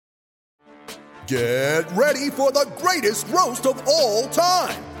Get ready for the greatest roast of all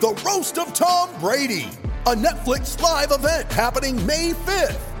time, the Roast of Tom Brady, a Netflix live event happening May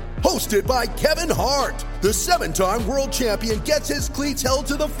 5th. Hosted by Kevin Hart, the 7-time world champion gets his cleats held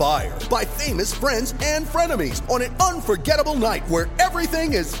to the fire by famous friends and frenemies on an unforgettable night where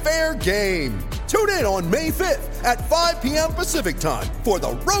everything is fair game. Tune in on May 5th at 5 p.m. Pacific time for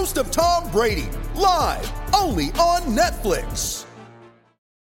the Roast of Tom Brady, live only on Netflix.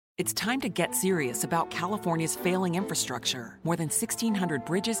 It's time to get serious about California's failing infrastructure. More than 1,600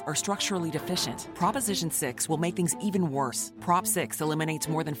 bridges are structurally deficient. Proposition 6 will make things even worse. Prop 6 eliminates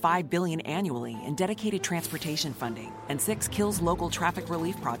more than $5 billion annually in dedicated transportation funding, and 6 kills local traffic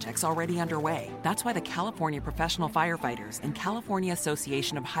relief projects already underway. That's why the California Professional Firefighters and California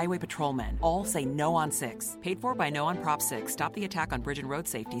Association of Highway Patrolmen all say no on 6. Paid for by No on Prop 6. Stop the attack on bridge and road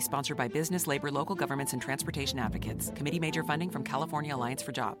safety. Sponsored by business, labor, local governments, and transportation advocates. Committee major funding from California Alliance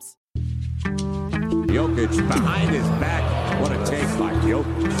for Jobs. Jokic behind his back. What a take by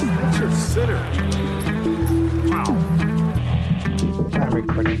Jokic. That's your sitter. Wow. I'm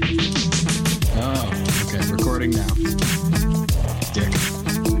recording. Oh, okay. Recording now. Dick.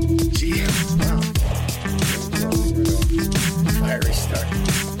 Gee. Wow. Fiery start.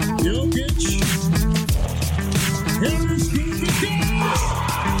 Jokic. Here's the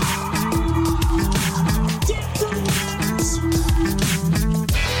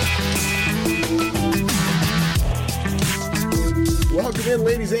Welcome in,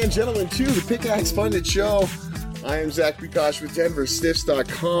 ladies and gentlemen, to the Pickaxe Pundit Show. I am Zach Bukosh with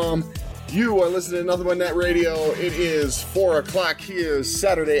DenverStiffs.com. You are listening to Nothing But Net Radio. It is 4 o'clock here,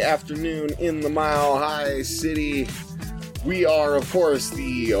 Saturday afternoon in the Mile High City. We are, of course,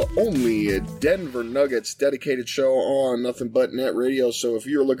 the only Denver Nuggets dedicated show on Nothing But Net Radio. So if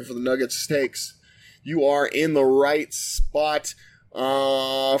you're looking for the Nuggets takes, you are in the right spot.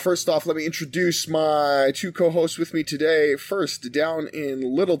 First off, let me introduce my two co-hosts with me today. First, down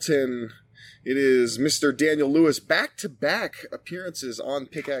in Littleton, it is Mr. Daniel Lewis. Back-to-back appearances on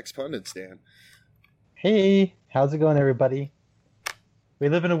Pickaxe Pundits, Dan. Hey, how's it going, everybody? We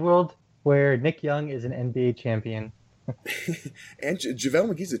live in a world where Nick Young is an NBA champion. And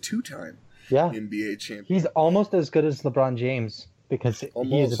JaVale McGee's a two-time NBA champion. He's almost as good as LeBron James because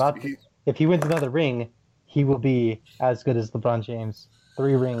if he wins another ring, he will be as good as LeBron James.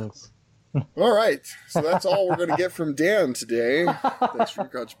 3 rings. All right. So that's all we're going to get from Dan today. Thanks for your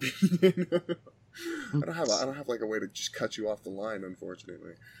contribution. I don't have like a way to just cut you off the line,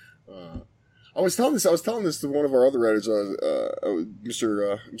 unfortunately. I was telling this to one of our other writers,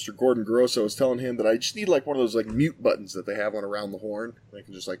 Mr. Gordon Gross. I was telling him that I just need like one of those like mute buttons that they have on Around the Horn. They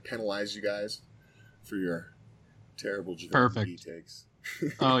can just like penalize you guys for your terrible JaVale takes.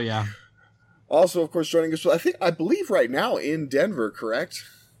 Oh yeah. Also, of course, joining us, I believe right now in Denver, correct?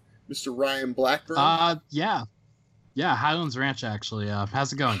 Mr. Ryan Blackburn? Yeah, Highlands Ranch, actually.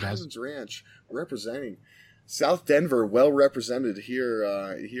 How's it going, guys? Highlands Ranch, representing South Denver, well represented here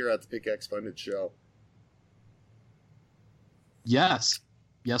at the Pickaxe Pundit Show. Yes,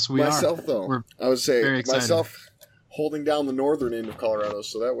 we myself, are. Though, I would say very excited. Myself holding down the northern end of Colorado,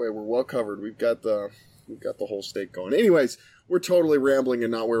 so that way we're well covered. We've got the whole state going. Anyways, we're totally rambling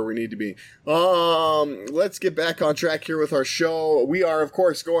and not where we need to be. Let's get back on track here with our show. We are, of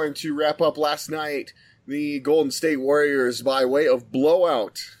course, going to wrap up last night. The Golden State Warriors, by way of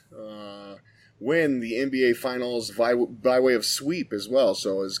blowout, win the NBA Finals by way of sweep as well.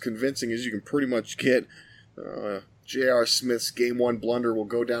 So as convincing as you can pretty much get. J.R. Smith's Game 1 blunder will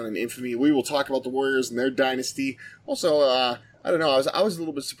go down in infamy. We will talk about the Warriors and their dynasty. Also, I don't know, I was a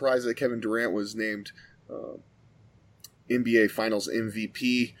little bit surprised that Kevin Durant was named NBA Finals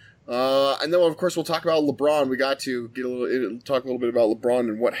MVP. And then, of course, we'll talk about LeBron. We got to talk a little bit about LeBron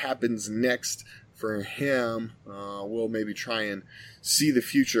and what happens next for him. We'll maybe try and see the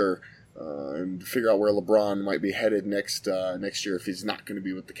future and figure out where LeBron might be headed next year if he's not going to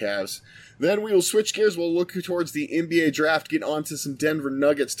be with the Cavs. Then we will switch gears. We'll look towards the NBA draft, get onto some Denver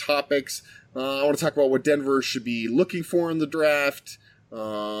Nuggets topics. I want to talk about what Denver should be looking for in the draft,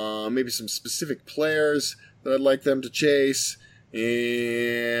 maybe some specific players that I'd like them to chase,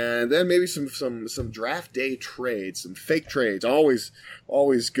 and then maybe some draft day trades, some fake trades. Always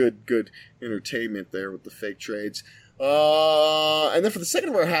good entertainment there with the fake trades. And then for the second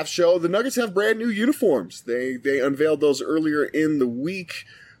of our half show, the Nuggets have brand new uniforms. They unveiled those earlier in the week.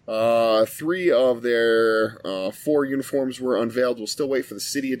 3 of their 4 uniforms were unveiled. We'll still wait for the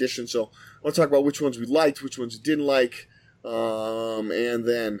city edition, so I want to talk about which ones we liked, which ones we didn't like, and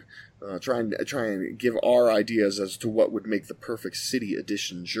then try and give our ideas as to what would make the perfect city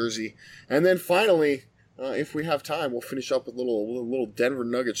edition jersey. And then finally, if we have time, we'll finish up with little Denver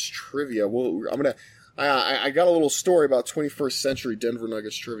Nuggets trivia. I got a little story about 21st century Denver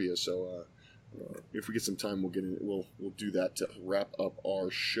Nuggets trivia, so if we get some time, we'll do that to wrap up our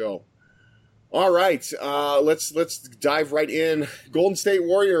show. All right, let's dive right in. Golden State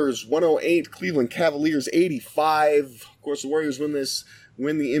Warriors 108, Cleveland Cavaliers 85. Of course, the Warriors win the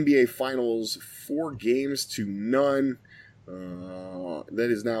NBA Finals 4-0. That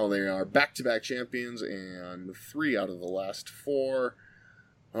is now they are back-to-back champions and 3 out of the last 4.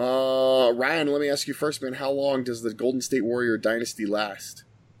 Ryan, let me ask you first, man. How long does the Golden State Warrior dynasty last?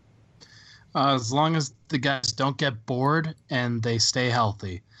 As long as the guys don't get bored and they stay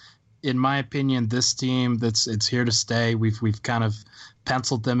healthy. In my opinion, this team it's here to stay. We've kind of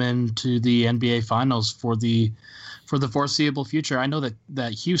penciled them into the NBA Finals for the foreseeable future. I know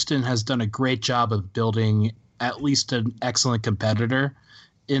that Houston has done a great job of building at least an excellent competitor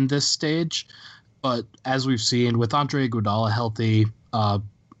in this stage, but as we've seen with Andre Iguodala healthy,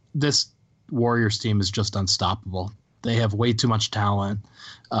 this Warriors team is just unstoppable. They have way too much talent.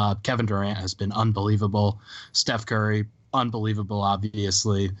 Kevin Durant has been unbelievable. Steph Curry, unbelievable,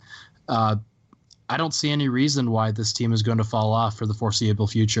 obviously. I don't see any reason why this team is going to fall off for the foreseeable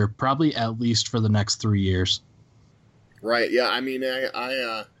future, probably at least for the next 3 years. Right, yeah, I mean,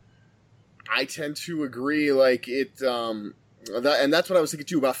 I tend to agree, like, and that's what I was thinking,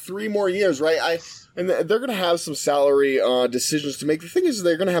 too, about 3 more years, right? And they're going to have some salary decisions to make. The thing is,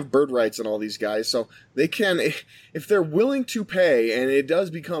 they're going to have bird rights on all these guys, so they can, if they're willing to pay, and it does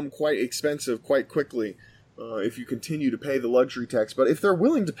become quite expensive quite quickly, if you continue to pay the luxury tax, but if they're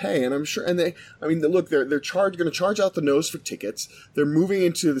willing to pay, and I'm sure, look, they're going to charge out the nose for tickets. They're moving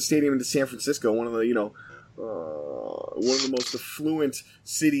into the stadium into San Francisco, one of the most affluent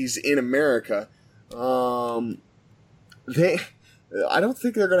cities in America. I don't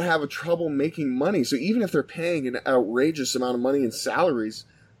think they're going to have a trouble making money. So even if they're paying an outrageous amount of money in salaries,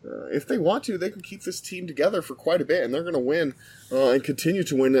 if they want to, they can keep this team together for quite a bit, and they're going to win and continue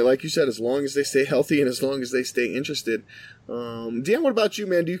to win it, like you said, as long as they stay healthy and as long as they stay interested. Dan, what about you,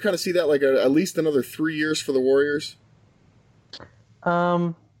 man? Do you kind of see that like at least another 3 years for the Warriors?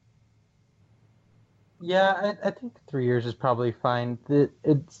 Yeah, I think 3 years is probably fine.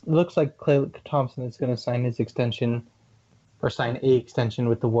 It looks like Klay Thompson is going to sign his extension, or sign a extension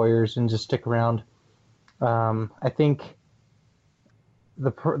with the Warriors and just stick around. I think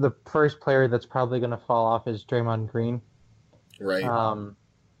the first player that's probably going to fall off is Draymond Green. Right.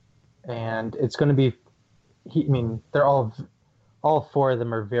 And it's going to be, they're all 4 of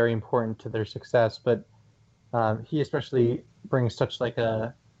them are very important to their success, but he especially brings such like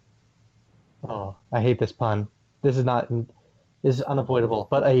a, I hate this pun. This is unavoidable,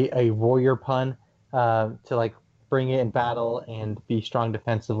 but a warrior pun to like bring it in battle and be strong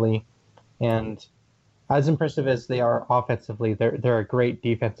defensively. And as impressive as they are offensively, they're a great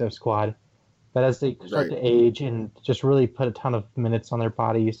defensive squad. But as they start to age and just really put a ton of minutes on their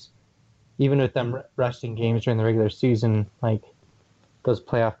bodies, even with them resting games during the regular season, like those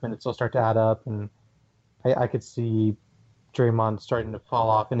playoff minutes will start to add up. And I could see Draymond starting to fall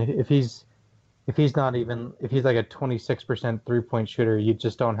off. And if he's like a 26% 3-point shooter, you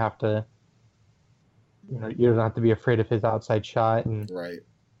just don't have to, you don't have to be afraid of his outside shot. And right.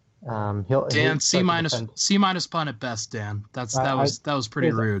 He'll C minus pun at best, Dan. That was pretty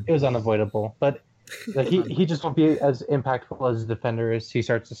rude. It was unavoidable, but he just won't be as impactful as a defender as he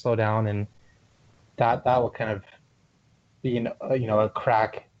starts to slow down, and that will kind of be a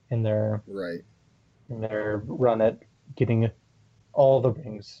crack in their run at getting all the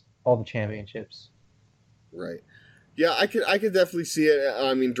rings, all the championships. Right. Yeah, I could definitely see it.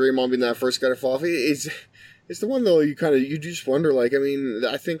 I mean, Draymond being that first guy to fall off. It's the one, though, you just wonder, like,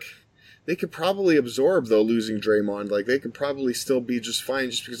 I think they could probably absorb, though, losing Draymond. Like, they could probably still be just fine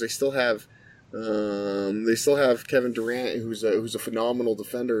just because they still have Kevin Durant, who's a phenomenal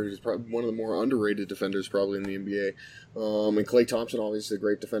defender. He's probably one of the more underrated defenders probably in the NBA. And Klay Thompson, obviously, a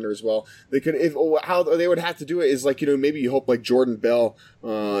great defender as well. How they would have to do it is, like, maybe you hope, like, Jordan Bell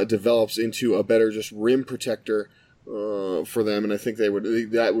develops into a better just rim protector for them, and I think that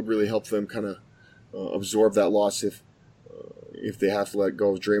would really help them kind of absorb that loss if they have to let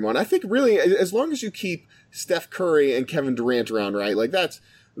go of Draymond. I think really, as long as you keep Steph Curry and Kevin Durant around, right? Like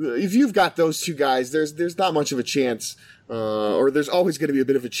if you've got those 2 guys, there's not much of a chance, or there's always going to be a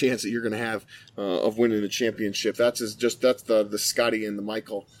bit of a chance that you're going to have of winning a championship. That's the Scotty and the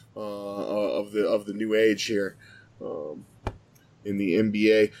Michael of the new age here. In the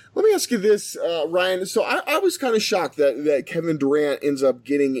NBA. Let me ask you this, Ryan. So I was kind of shocked that Kevin Durant ends up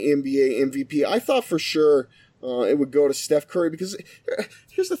getting NBA MVP. I thought for sure it would go to Steph Curry, because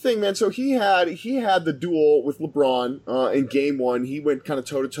here's the thing, man. So he had the duel with LeBron in Game 1. He went kind of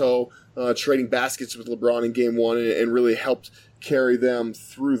toe-to-toe, trading baskets with LeBron in Game 1 and really helped carry them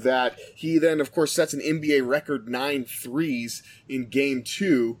through that. He then, of course, sets an NBA record 9 threes in Game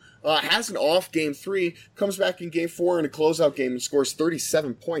 2, has an off Game 3, comes back in Game 4 in a closeout game and scores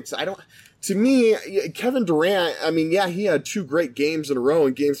 37 points. To me, Kevin Durant, I mean, yeah, he had 2 great games in a row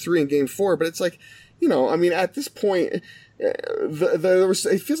in Game 3 and Game 4, but it's like, I mean, at this point,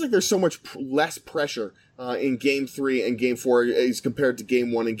 it feels like there's so much less pressure in Game 3 and Game 4 as compared to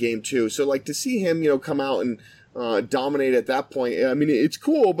Game 1 and Game 2. So, like, to see him, come out and dominate at that point, I mean, it's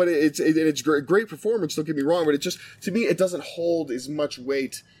cool, but it's great performance, don't get me wrong, but it just, to me, it doesn't hold as much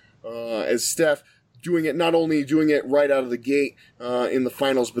weight as Steph not only doing it right out of the gate in the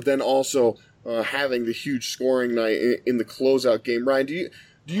finals, but then also having the huge scoring night in the closeout game. Ryan, do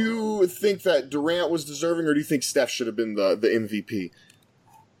you think that Durant was deserving, or do you think Steph should have been the MVP?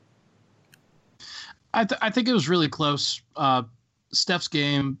 I think it was really close. Steph's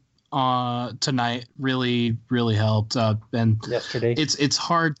game tonight really helped, and yesterday it's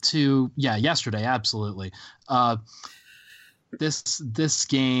hard to yesterday absolutely. This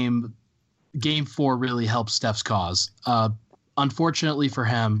game 4 really helped Steph's cause. Unfortunately for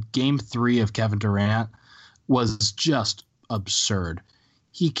him, Game 3 of Kevin Durant was just absurd.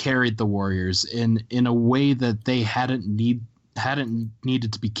 He carried the Warriors in a way that they hadn't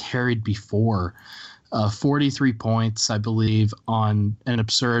needed to be carried before. 43 points, I believe, on an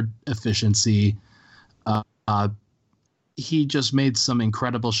absurd efficiency. He just made some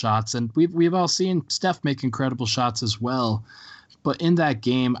incredible shots, and we've all seen Steph make incredible shots as well. But in that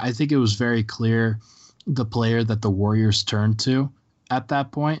game, I think it was very clear the player that the Warriors turned to at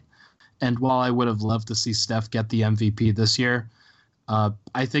that point. And while I would have loved to see Steph get the MVP this year,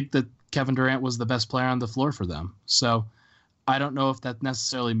 I think that Kevin Durant was the best player on the floor for them. So I don't know if that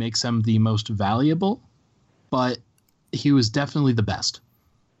necessarily makes him the most valuable, but he was definitely the best.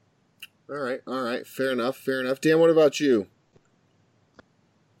 All right. Fair enough. Dan, what about you?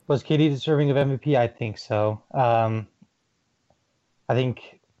 Was KD deserving of MVP? I think so. I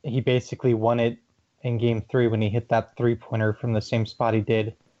think he basically won it in Game 3 when he hit that 3-pointer from the same spot he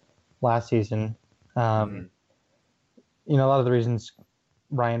did last season. A lot of the reasons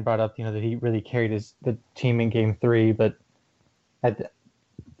Ryan brought up, that he really carried the team in Game 3, but I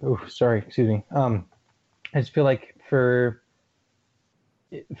just feel like for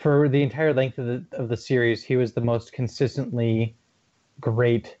the entire length of the series, he was the most consistently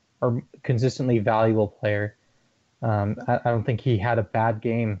great or consistently valuable player. I don't think he had a bad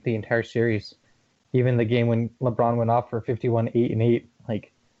game the entire series. Even the game when LeBron went off for 51, 8, and 8,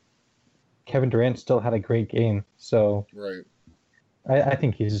 like, Kevin Durant still had a great game. So right. I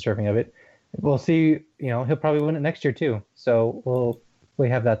think he's deserving of it. We'll see. He'll probably win it next year too. So we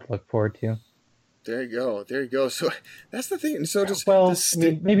have that to look forward to. There you go. So that's the thing. So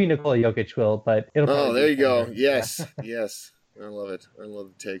maybe Nikola Jokic will, but it'll. Oh, there you go. Yes. I love it. I love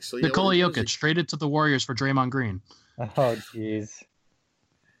the take. So Nikola Jokic traded to the Warriors for Draymond Green. Oh, jeez.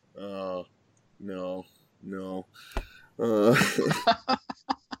 Oh, no.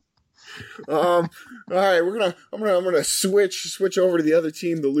 All right, I'm gonna switch over to the other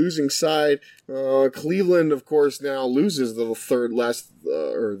team, the losing side. Cleveland, of course, now loses their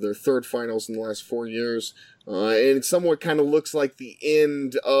third finals in the last 4 years, and it somewhat kind of looks like the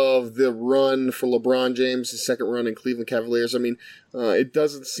end of the run for LeBron James, his second run in Cleveland Cavaliers. I mean, it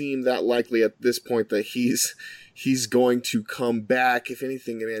doesn't seem that likely at this point that he's going to come back. If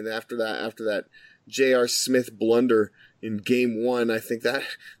anything, and after that J.R. Smith blunder in Game 1, I think that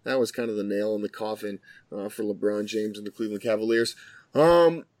was kind of the nail in the coffin for LeBron James and the Cleveland Cavaliers.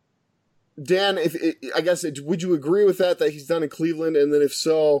 Dan, would you agree with that he's done in Cleveland? And then if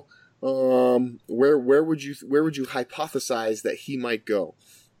so, where would you hypothesize that he might go?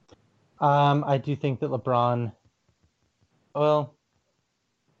 I do think that LeBron. Well,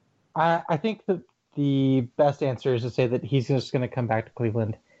 I think that the best answer is to say that he's just going to come back to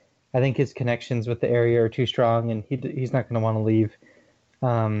Cleveland. I think his connections with the area are too strong, and he's not going to want to leave.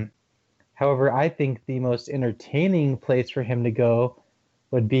 However, I think the most entertaining place for him to go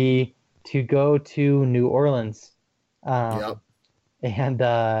would be to go to New Orleans and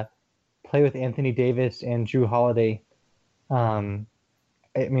play with Anthony Davis and Jrue Holiday. I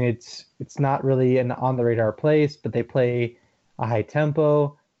mean, it's not really an on-the-radar place, but they play a high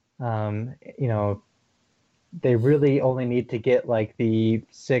tempo. They really only need to get like the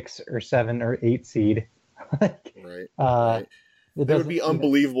 6 or 7 or 8 seed. Right. It would be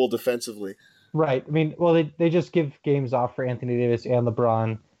unbelievable defensively. Right. I mean, well, they just give games off for Anthony Davis and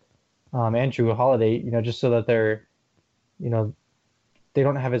LeBron. and Drew Holiday, just so that they're, they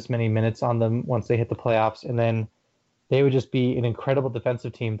don't have as many minutes on them once they hit the playoffs, and then they would just be an incredible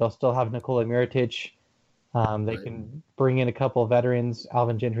defensive team. They'll still have Nikola Mirotic. They can bring in a couple of veterans.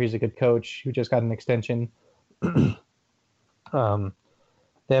 Alvin Gentry's a good coach who just got an extension. They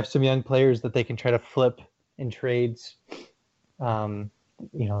have some young players that they can try to flip in trades.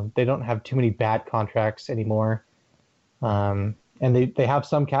 They don't have too many bad contracts anymore. And they have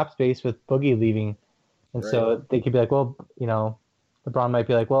some cap space with Boogie leaving. And so they could be like, well, LeBron might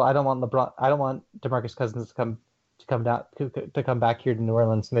be like, well, I don't want DeMarcus Cousins to come back here to New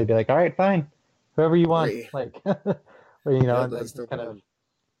Orleans. And they'd be like, all right, fine. Whoever you want. Like, just kind of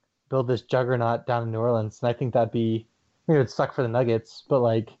build this juggernaut down in New Orleans. And I think that'd be, it would suck for the Nuggets, but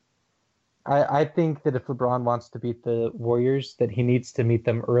like, I think that if LeBron wants to beat the Warriors, that he needs to meet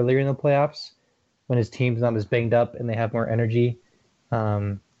them earlier in the playoffs when his team's not as banged up and they have more energy.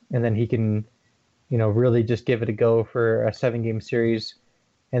 And then he can, really just give it a go for a 7-game series.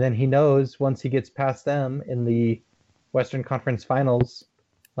 And then he knows once he gets past them in the Western Conference Finals,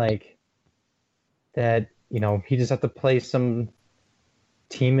 like that, he just have to play some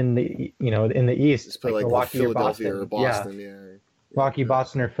team in the, in the East. Just play like Milwaukee Philadelphia or Boston. Yeah. Milwaukee,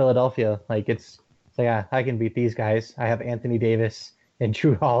 Boston, or Philadelphia. Like it's like, yeah, I can beat these guys. I have Anthony Davis and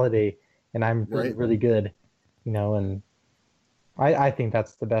Drew Holiday, and I'm really good, and I think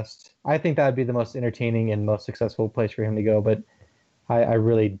that's the best. I think that would be the most entertaining and most successful place for him to go, but I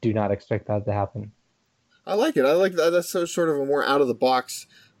really do not expect that to happen. I like it. I like that. That's sort of a more out of the box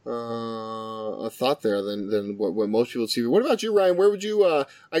a thought there than what most people see. What about you, Ryan? Where would you,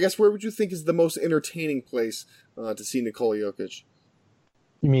 where would you think is the most entertaining place to see Nikola Jokic?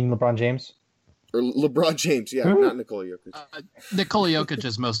 You mean LeBron James? Or LeBron James, yeah, not Nikola Jokic. Nikola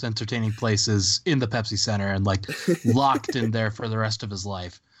Jokic's most entertaining place is in the Pepsi Center and like locked in there for the rest of his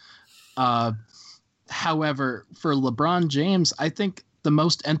life. However, for LeBron James, I think the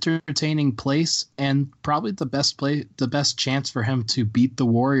most entertaining place and probably the best chance for him to beat the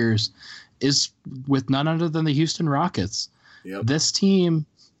Warriors is with none other than the Houston Rockets. Yep. This team,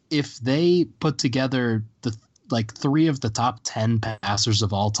 if they put together the 3 of the top 10 passers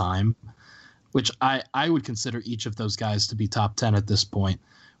of all time, which I would consider each of those guys to be top 10 at this point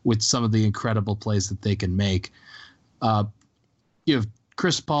with some of the incredible plays that they can make. You have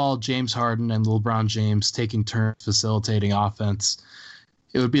Chris Paul, James Harden, and LeBron James taking turns facilitating offense.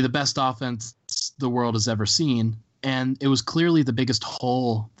 It would be the best offense the world has ever seen, and it was clearly the biggest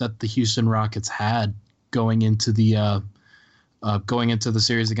hole that the Houston Rockets had going into the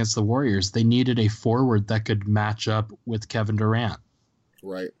series against the Warriors. They needed a forward that could match up with Kevin Durant.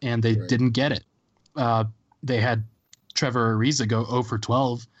 Right. And they didn't get it. They had Trevor Ariza go 0 for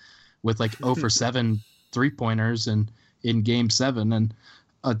 12 with 0 for 7 3-pointers in Game 7. And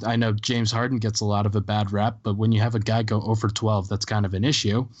I know James Harden gets a lot of a bad rap, but when you have a guy go 0 for 12, that's kind of an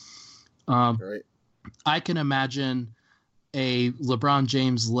issue. Right. I can imagine a LeBron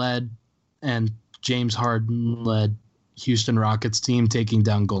James-led and James Harden-led Houston Rockets team taking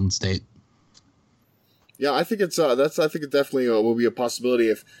down Golden State. Yeah, I think it definitely will be a possibility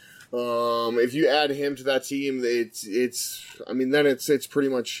if you add him to that team. Then it's pretty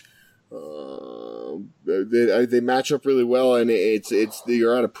much they match up really well, and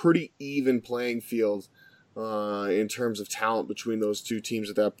you're on a pretty even playing field in terms of talent between those two teams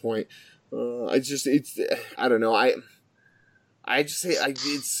at that point. I don't know. For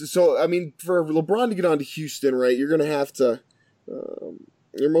LeBron to get on to Houston, right, you're going to have to,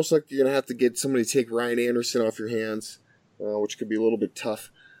 you're most likely going to have to get somebody to take Ryan Anderson off your hands, which could be a little bit tough.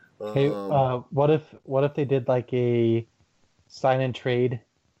 Hey, what if they did a sign and trade?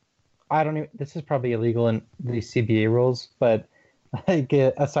 This is probably illegal in the CBA rules, but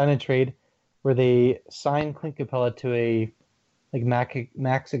a sign and trade where they sign Clint Capella to a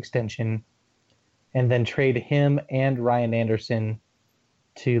max extension, and then trade him and Ryan Anderson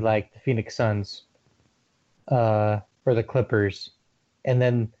to the Phoenix Suns, or the Clippers, and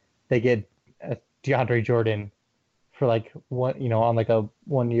then they get DeAndre Jordan for on a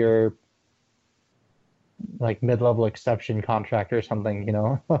 1-year mid-level exception contract or something,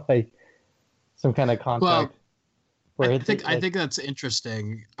 some kind of contract. Well, I think that's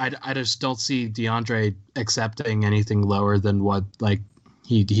interesting. I just don't see DeAndre accepting anything lower than what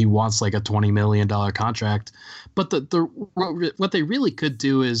he wants, a $20 million contract. But what they really could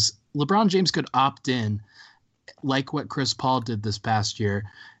do is LeBron James could opt in, like what Chris Paul did this past year,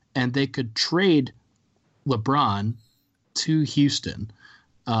 and they could trade LeBron to Houston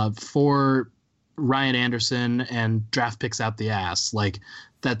for Ryan Anderson and draft picks out the ass.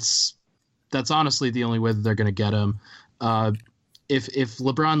 That's honestly the only way that they're going to get him. if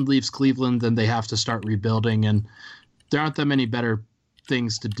LeBron leaves Cleveland, then they have to start rebuilding, and there aren't that many better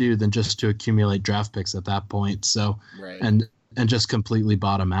things to do than just to accumulate draft picks at that point. So, Right. and just completely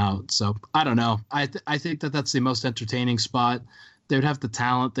bottom out. So I don't know. I think that's the most entertaining spot. They would have the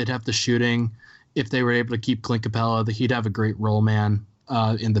talent. They'd have the shooting. If they were able to keep Clint Capella, he'd have a great roll man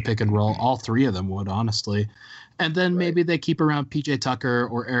in the pick and roll. All three of them would, honestly. And then maybe they keep around PJ Tucker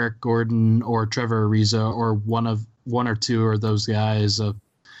or Eric Gordon or Trevor Ariza or one or two of those guys.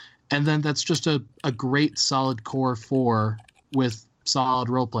 And then that's just a great solid core four with solid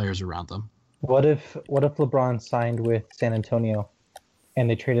role players around them. What if LeBron signed with San Antonio and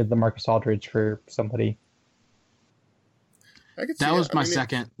they traded LaMarcus Aldridge for somebody? That was my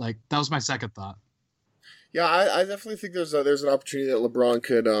second thought. Yeah, I definitely think there's an opportunity that LeBron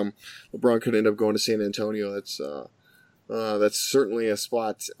could end up going to San Antonio. That's certainly a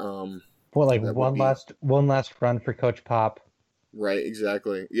spot. One last run for Coach Pop. Right,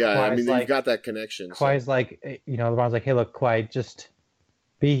 exactly. Yeah, Kawhi's I mean, you've got that connection. Kawhi's LeBron's like, hey, look, Kawhi, just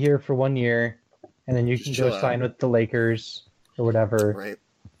be here for 1 year, and then you can go sign with the Lakers or whatever. Right.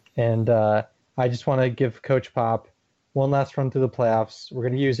 And I just want to give Coach Pop one last run through the playoffs. We're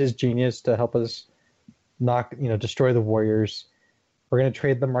going to use his genius to help us destroy the Warriors. We're going to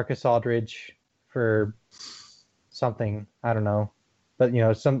trade LaMarcus Aldridge for something, I don't know, but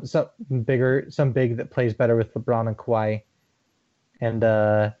some big that plays better with LeBron and Kawhi. And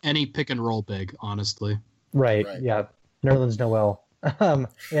any pick and roll big, honestly. Right. Yeah. Nerlens Noel.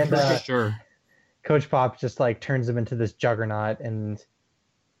 Sure. Coach Pop just turns them into this juggernaut, and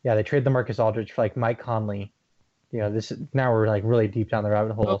they trade LaMarcus Aldridge for Mike Conley. Now we're really deep down the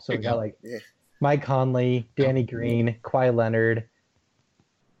rabbit hole. So we got Mike Conley, Danny Green, Kawhi Leonard,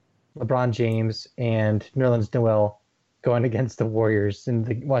 LeBron James, and Nerlens Noel going against the Warriors in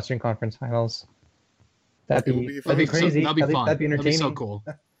the Western Conference Finals. That'd be crazy. That'd be fun. That'd be entertaining. That'd be so cool.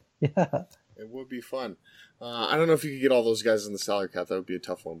 Yeah. It would be fun. I don't know if you could get all those guys in the salary cap. That would be a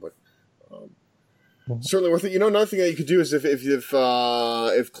tough one, but certainly worth it. Another thing that you could do is if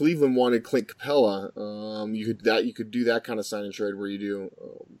Cleveland wanted Clint Capella, you could do that kind of sign and trade where you do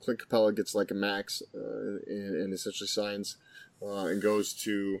Clint Capella gets a max and essentially signs and goes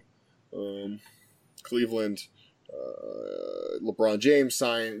to Cleveland. LeBron James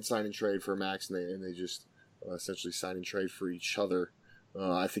sign and trade for a max, and they just essentially sign and trade for each other.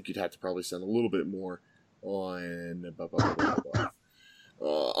 I think you'd have to probably send a little bit more on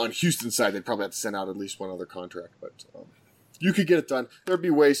Houston's side. They'd probably have to send out at least one other contract, but you could get it done. There'd be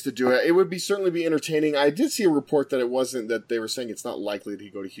ways to do it. It would certainly be entertaining. I did see a report that they were saying it's not likely that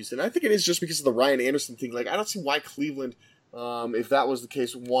he'd go to Houston. I think it is just because of the Ryan Anderson thing. I don't see why Cleveland, if that was the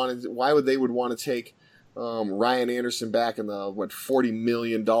case, why would they want to take Ryan Anderson back in the $40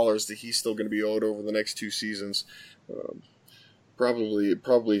 million that he's still going to be owed over the next 2 seasons.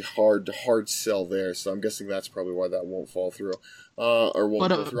 Probably hard sell there. So I'm guessing that's probably why that won't fall through or won't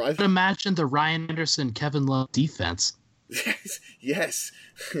go through. But imagine the Ryan Anderson, Kevin Love defense. Yes.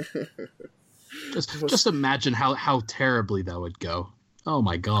 just imagine how terribly that would go. Oh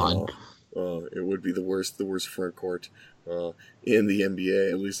my God. It would be the worst front court in the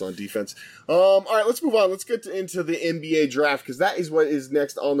NBA, at least on defense. All right, let's move on. Let's get into the NBA draft, because that is what is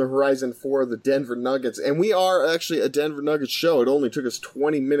next on the horizon for the Denver Nuggets. And we are actually a Denver Nuggets show. It only took us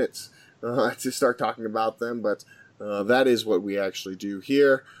 20 minutes to start talking about them, but that is what we actually do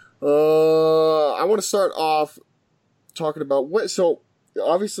here. I want to start off talking about so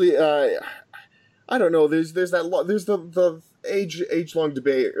obviously, I don't know. There's the age-long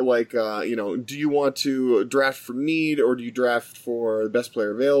debate, do you want to draft for need or do you draft for the best player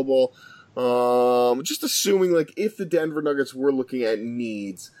available? Just assuming, if the Denver Nuggets were looking at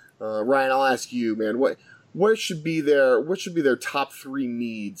needs, Ryan, I'll ask you, man, what should be their top 3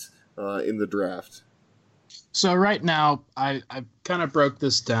 needs in the draft? So right now, I kind of broke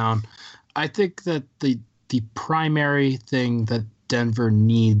this down. I think that the primary thing that Denver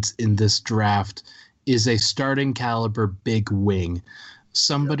needs in this draft is a starting caliber big wing,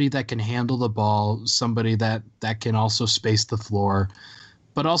 somebody that can handle the ball, somebody that can also space the floor,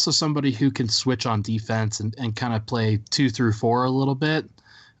 but also somebody who can switch on defense and kind of play 2 through 4 a little bit.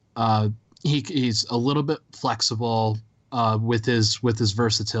 He's a little bit flexible with his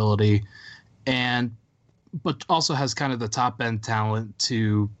versatility, but also has kind of the top end talent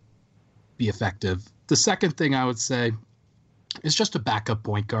to be effective. The second thing I would say is just a backup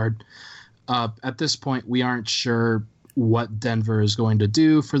point guard. At this point, we aren't sure what Denver is going to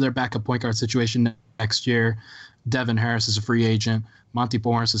do for their backup point guard situation next year. Devin Harris is a free agent. Monty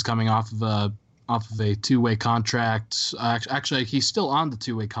Morris is coming off of off of a two-way contract. Actually, he's still on the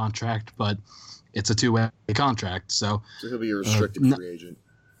two-way contract, but it's a two-way contract, so he'll be a restricted free agent.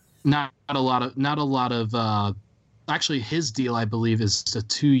 Not a lot of. Actually, his deal, I believe, is a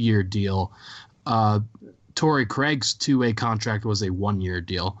 2-year deal. Torrey Craig's two-way contract was a 1-year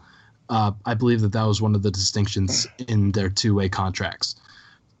deal. I believe that was one of the distinctions in their two-way contracts.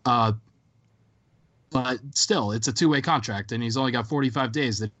 But still, it's a two-way contract, and he's only got 45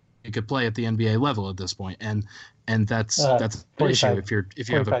 days that he could play at the NBA level at this point, and that's an issue if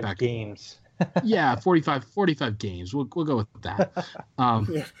you have a back games. Yeah, 45 games. We'll go with that.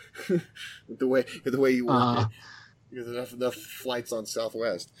 The way you want it. There's enough flights on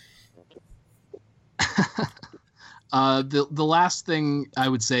Southwest. The last thing I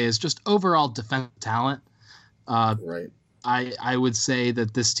would say is just overall defensive talent. Right. I would say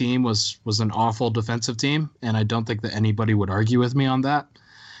that this team was an awful defensive team, and I don't think that anybody would argue with me on that.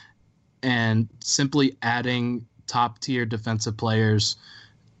 And simply adding top-tier defensive players,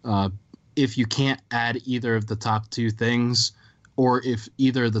 if you can't add either of the top two things, or if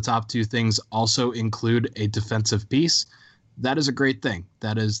either of the top two things also include a defensive piece, that is a great thing.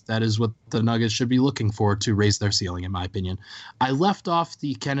 That is what the Nuggets should be looking for to raise their ceiling, in my opinion. I left off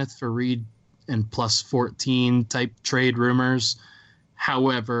the Kenneth Faried and plus 14 type trade rumors.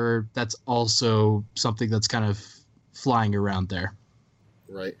 However, that's also something that's kind of flying around there.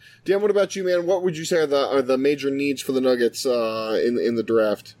 Right. Dan, what about you, man? What would you say are the major needs for the Nuggets in the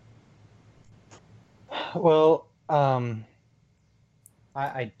draft? Well, I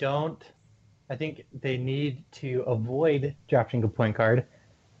think they need to avoid drafting a point guard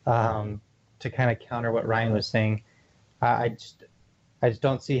to kind of counter what Ryan was saying. I just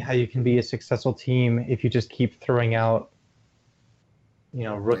don't see how you can be a successful team if you just keep throwing out,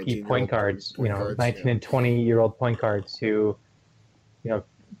 rookie point guards, 19 and 20-year-old point guards who,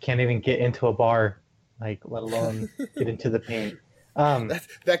 can't even get into a bar, let alone get into the paint.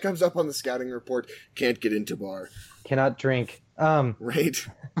 That comes up on the scouting report. Can't get into bar. Cannot drink. Right.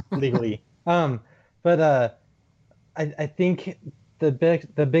 Legally. But I think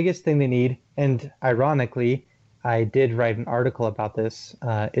the biggest thing they need, and ironically, I did write an article about this.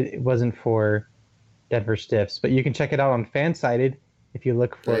 It wasn't for Denver Stiffs, but you can check it out on Fansided if you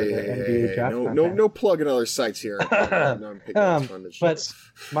look for the NBA draft. No plugging other sites here. But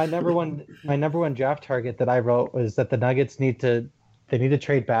my number one draft target that I wrote was that the Nuggets need to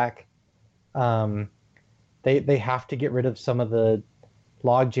trade back. They have to get rid of some of the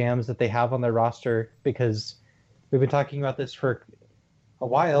log jams that they have on their roster, because we've been talking about this for a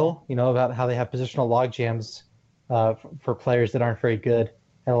while, about how they have positional log jams for players that aren't very good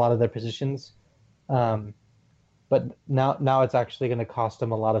at a lot of their positions. But now it's actually going to cost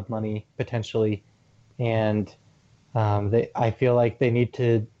them a lot of money potentially, and I feel like they need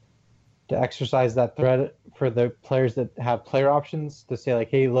to exercise that threat for the players that have player options to say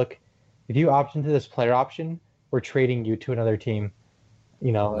hey, look, if you opt into this player option, we're trading you to another team.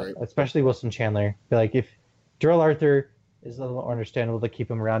 Right. Especially Wilson Chandler. If Darrell Arthur is a little understandable to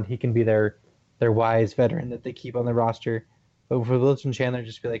keep him around, he can be their wise veteran that they keep on the roster. But for Wilson Chandler,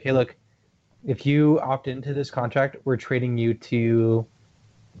 just be hey, look, if you opt into this contract, we're trading you to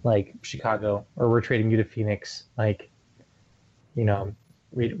Chicago, or we're trading you to Phoenix. We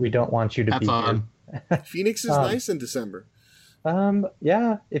don't want you to be fun. Phoenix is nice in December.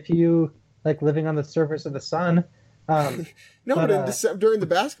 Yeah, if you like living on the surface of the sun. But in December, during the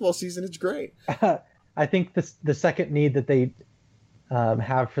basketball season, it's great. I think the second need that they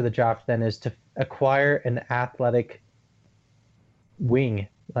have for the draft then is to acquire an athletic wing,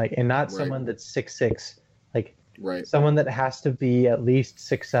 and not someone that's 6'6", someone that has to be at least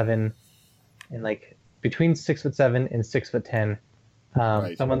 6'7", and between 6'7" and 6'10".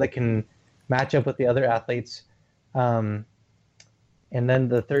 Someone that can match up with the other athletes. And then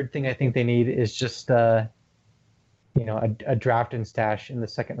the third thing I think they need is just a draft and stash in the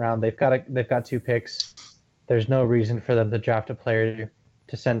second round. They've got 2 picks. There's no reason for them to draft a player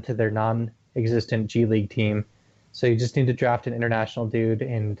to send to their non-existent G League team. So you just need to draft an international dude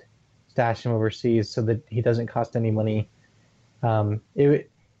and stash him overseas so that he doesn't cost any money.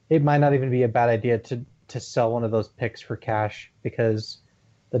 It might not even be a bad idea to sell one of those picks for cash, because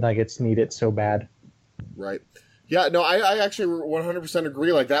the Nuggets need it so bad. Right. Yeah, no, I actually 100%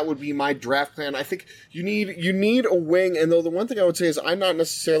 agree. That would be my draft plan. I think you need a wing, and though the one thing I would say is I'm not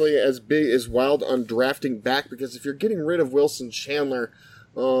necessarily as wild on drafting back, because if you're getting rid of Wilson Chandler,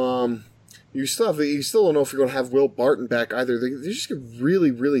 you still don't know if you're going to have Will Barton back either. They just get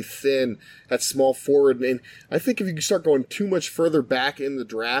really, really thin at small forward, and I think if you start going too much further back in the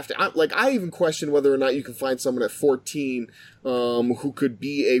draft, I even question whether or not you can find someone at 14 who could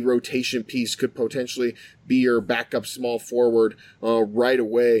be a rotation piece, could potentially be your backup small forward right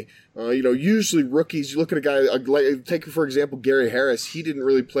away. Usually rookies, you look at a guy, take for example Gary Harris, he didn't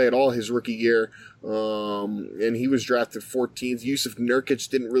really play at all his rookie year, and he was drafted 14th. Yusuf Nurkic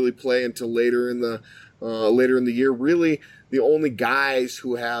didn't really play until later in the year. Really, the only guys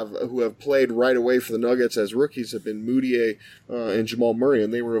who have played right away for the Nuggets as rookies have been Moutier and Jamal Murray,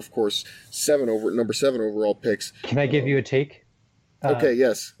 and they were, of course, number 7 overall picks. Can I give you a take? Okay,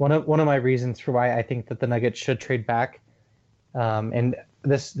 yes. One of my reasons for why I think that the Nuggets should trade back, and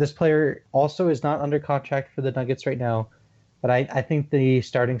this player also is not under contract for the Nuggets right now, but I think the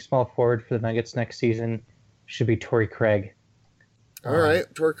starting small forward for the Nuggets next season should be Torrey Craig. All right,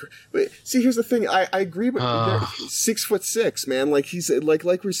 Wait, see, here's the thing. I agree, but 6'6", man. Like he's like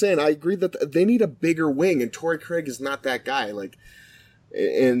we're saying. I agree that they need a bigger wing, and Torrey Craig is not that guy. Like,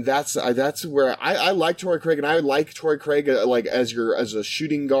 and that's where I like Torrey Craig, and I like Torrey Craig like as a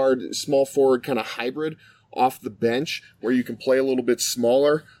shooting guard, small forward kind of hybrid off the bench, where you can play a little bit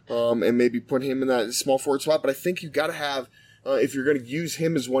smaller, and maybe put him in that small forward spot. But I think you got to have. If you're going to use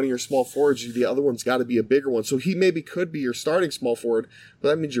him as one of your small forwards, the other one's got to be a bigger one. So he maybe could be your starting small forward, but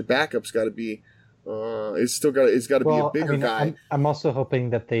that means your backup's got to be. It's got to be a bigger guy. I'm also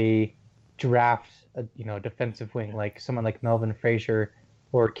hoping that they draft a defensive wing, like someone like Melvin Frazier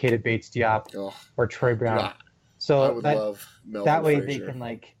or Keita Bates-Diop or Troy Brown. God, so I would love Melvin that way Frazier. They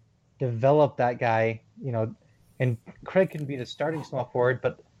can develop that guy, and Craig can be the starting small forward.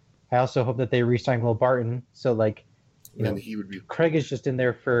 But I also hope that they re-sign Will Barton. So and he would be. Craig is just in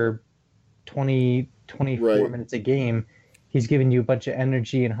there for 20, 24 minutes a game. He's giving you a bunch of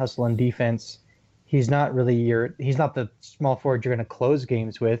energy and hustle and defense. He's not the small forward you're going to close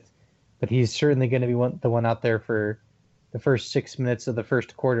games with, but he's certainly going to be the one out there for the first 6 minutes of the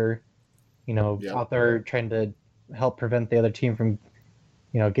first quarter, out there trying to help prevent the other team from,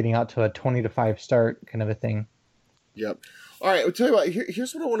 getting out to a 20-5 start kind of a thing. Yep. All right, I'll tell you what,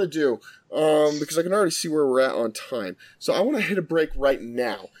 here's what I want to do, because I can already see where we're at on time. So I want to hit a break right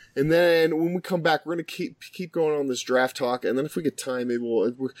now, and then when we come back, we're going to keep going on this draft talk, and then if we get time, maybe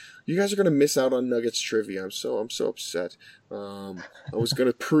you guys are going to miss out on Nuggets trivia. I'm so upset. I was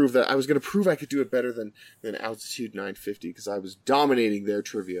going to prove I could do it better than Altitude 950, because I was dominating their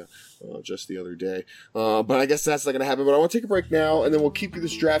trivia just the other day. But I guess that's not going to happen. But I want to take a break now, and then we'll keep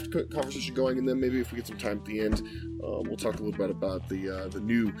this draft conversation going, and then maybe if we get some time at the end, we'll talk a little bit about the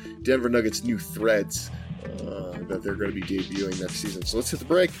new Denver Nuggets new threads that they're going to be debuting next season. So let's hit the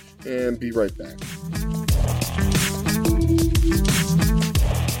break and be right back.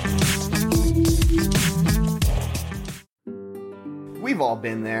 We've all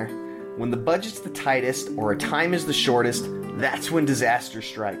been there. When the budget's the tightest or a time is the shortest, that's when disaster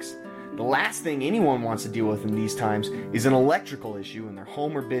strikes. The last thing anyone wants to deal with in these times is an electrical issue in their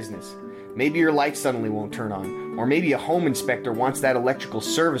home or business. Maybe your light suddenly won't turn on, or maybe a home inspector wants that electrical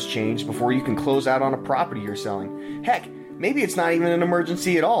service changed before you can close out on a property you're selling. Heck, maybe it's not even an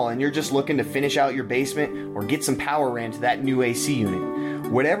emergency at all and you're just looking to finish out your basement or get some power ran to that new AC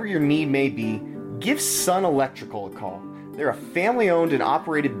unit. Whatever your need may be, give Sun Electrical a call. They're a family-owned and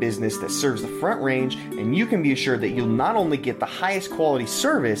operated business that serves the Front Range, and you can be assured that you'll not only get the highest quality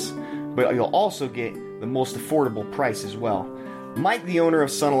service, but you'll also get the most affordable price as well. Mike, the owner of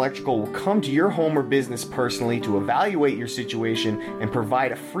Sun Electrical, will come to your home or business personally to evaluate your situation and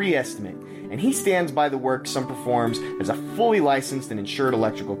provide a free estimate. And he stands by the work Sun performs as a fully licensed and insured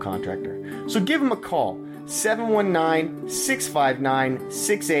electrical contractor. So give him a call,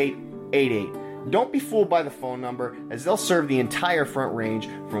 719-659-6888. Don't be fooled by the phone number, as they'll serve the entire Front Range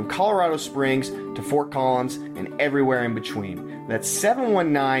from Colorado Springs to Fort Collins and everywhere in between. That's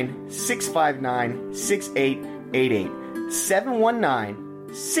 719-659-6888.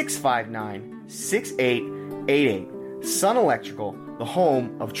 719-659-6888. Sun Electrical, the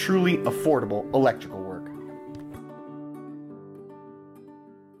home of truly affordable electrical work.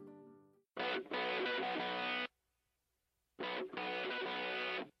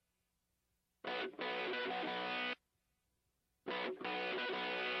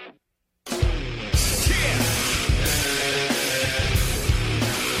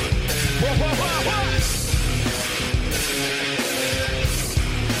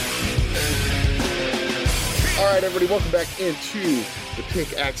 Everybody, welcome back into the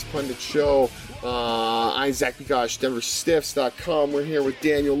Pickaxe Pundit Show. I'm Zach Pigosh, DenverStiffs.com. We're here with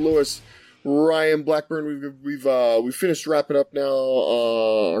Daniel Lewis, Ryan Blackburn. We've finished wrapping up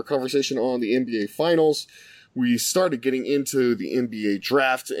now our conversation on the NBA Finals. We started getting into the NBA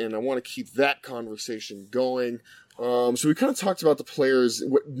draft, and I want to keep that conversation going. So we kind of talked about the players,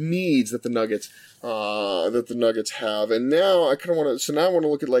 what needs that the Nuggets have, and now I kind of want to. So now I want to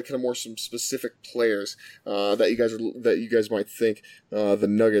look at like kind of more some specific players that you guys might think the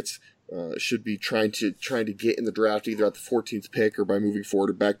Nuggets should be trying to get in the draft, either at the 14th pick or by moving forward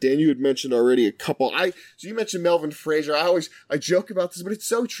or back. Dan, you had mentioned already a couple. So you mentioned Melvin Frazier. I joke about this, but it's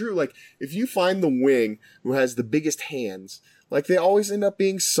so true. Like, if you find the wing who has the biggest hands, like, they always end up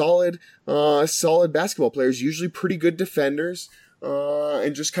being solid basketball players, usually pretty good defenders,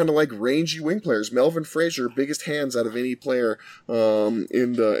 and just kind of like rangy wing players. Melvin Frazier, biggest hands out of any player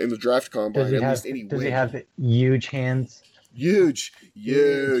in the draft combine. Does he have huge hands? Huge,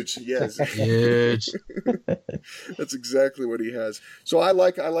 yes. Huge. That's exactly what he has. So I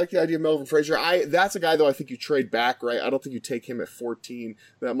like the idea of Melvin Frazier. That's a guy, though, I think you trade back, right? I don't think you take him at 14.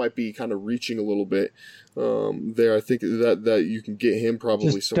 That might be kind of reaching a little bit there. I think that you can get him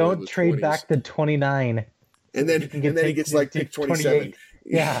probably just somewhere don't in the trade 20s. back to 29. And then he gets like pick 27.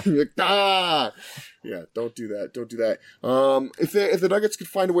 Yeah. Yeah, don't do that. If the Nuggets could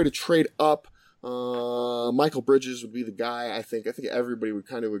find a way to trade up, Michael Bridges would be the guy. I think everybody would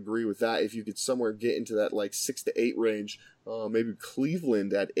kind of agree with that. If you could somewhere get into that like 6 to 8 range, maybe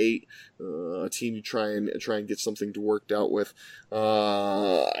Cleveland at 8, a team you try and get something to worked out with.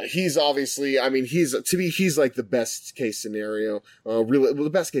 He's obviously, I mean, he's like the best case scenario. The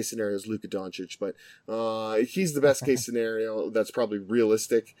best case scenario is Luka Doncic, but he's the best case scenario that's probably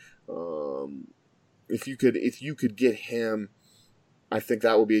realistic. If you could get him, I think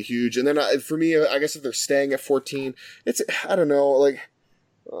that would be a huge. And then for me, I guess if they're staying at 14, I don't know, like,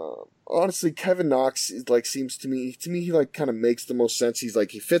 honestly, Kevin Knox is like, seems to me he like kind of makes the most sense. He's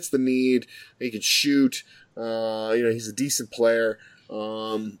like, he fits the need. He can shoot. He's a decent player.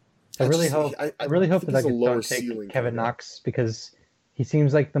 I really hope that I don't take Kevin Knox, because he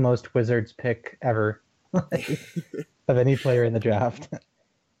seems like the most Wizards pick ever of any player in the draft.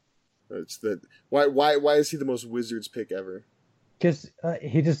 Why is he the most Wizards pick ever? Because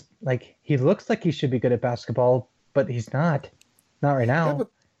he looks like he should be good at basketball, but he's not right now. Yeah,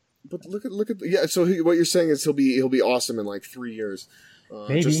 but look at So what you're saying is he'll be awesome in like 3 years,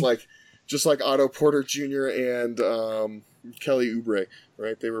 maybe just like Otto Porter Jr. and Kelly Oubre,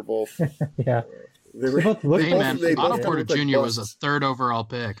 right? They were both. Yeah, Otto Porter Jr. was a 3rd overall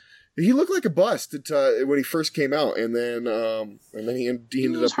pick. He looked like a bust when he first came out, and then he ended up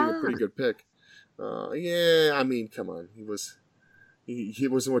being a pretty good pick. Yeah, I mean, come on, He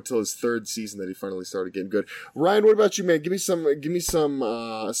wasn't until his 3rd season that he finally started getting good. Ryan, what about you, man? Give me some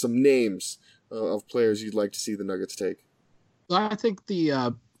names of players you'd like to see the Nuggets take. I think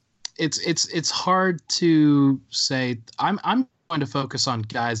it's hard to say. I'm going to focus on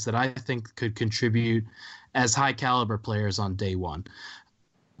guys that I think could contribute as high caliber players on day one.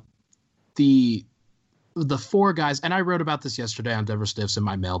 The 4 guys, and I wrote about this yesterday on Denver Stiffs in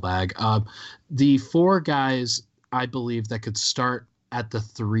my mailbag. The 4 guys I believe that could start at the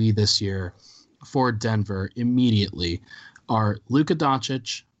 3 this year for Denver immediately are Luka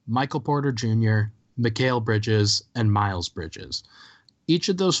Doncic, Michael Porter Jr., Mikal Bridges, and Miles Bridges. Each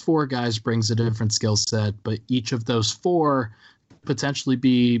of those 4 guys brings a different skill set, but each of those 4 potentially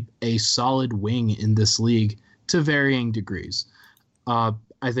be a solid wing in this league to varying degrees. I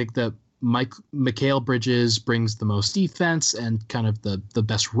think that Mikal Bridges brings the most defense and kind of the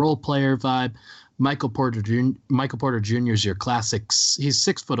best role player vibe. Michael Porter Jr. is your classic. He's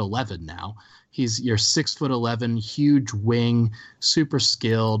 6'11" now. He's your 6'11", huge wing, super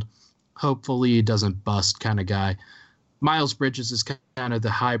skilled. Hopefully he doesn't bust kind of guy. Miles Bridges is kind of the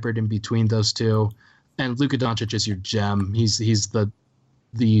hybrid in between those two, and Luka Doncic is your gem. He's the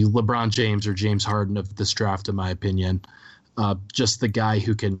LeBron James or James Harden of this draft, in my opinion. Just the guy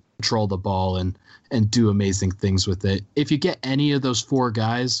who can control the ball and do amazing things with it. If you get any of those 4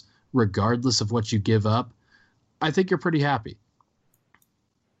 guys, regardless of what you give up, I think you're pretty happy.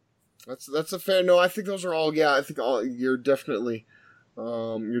 That's a fair. No, I think those are all. Yeah, I think you're definitely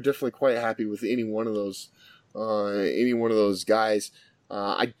quite happy with any one of those guys.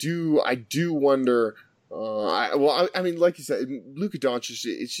 I do wonder. I mean, like you said, Luka Doncic.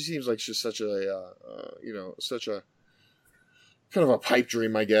 It just seems like just such a kind of a pipe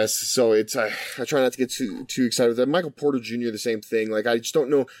dream, I guess. So I try not to get too excited with that. Michael Porter Jr., the same thing. Like, I just don't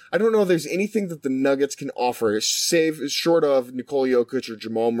know. I don't know if there's anything that the Nuggets can offer, short of Nikola Jokic or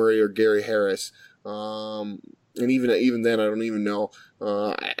Jamal Murray or Gary Harris. And even then, I don't even know.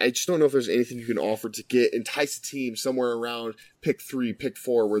 I just don't know if there's anything you can offer to entice a team somewhere around pick 3, pick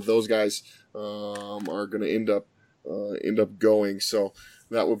 4, where those guys are going to end up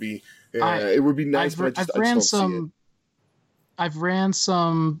I've ran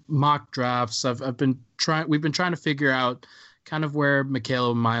some mock drafts. We've been trying to figure out kind of where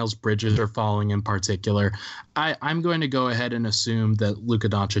Mikal and Miles Bridges are falling in particular. I'm going to go ahead and assume that Luka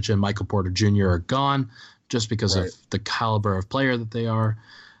Doncic and Michael Porter Jr. are gone just because of the caliber of player that they are.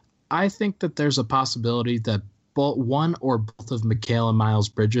 I think that there's a possibility that one or both of Mikal and Miles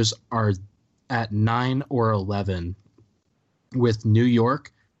Bridges are at 9 or 11 with New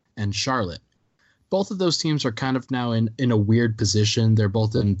York and Charlotte. Both of those teams are kind of now in a weird position. They're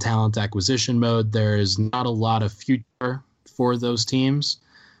both in talent acquisition mode. There is not a lot of future for those teams.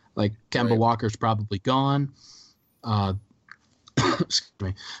 Like Kemba Walker's probably gone. Excuse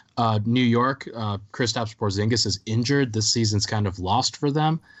me. New York, Kristaps Porzingis is injured. This season's kind of lost for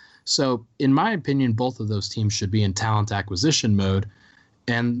them. So, in my opinion, both of those teams should be in talent acquisition mode.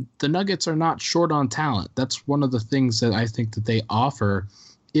 And the Nuggets are not short on talent. That's one of the things that I think that they offer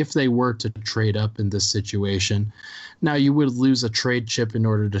if they were to trade up in this situation. Now, you would lose a trade chip in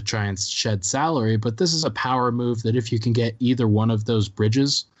order to try and shed salary, but this is a power move that if you can get either one of those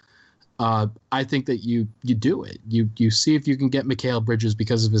Bridges, I think that you do it. You see if you can get Mikal Bridges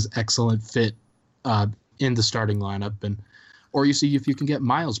because of his excellent fit in the starting lineup, or you see if you can get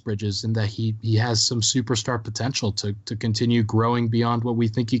Miles Bridges and that he has some superstar potential to continue growing beyond what we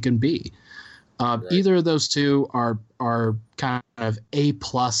think he can be. Either of those two are kind of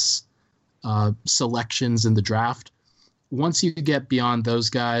A-plus selections in the draft. Once you get beyond those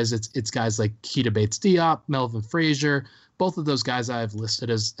guys, it's guys like Keita Bates-Diop, Melvin Frazier. Both of those guys I've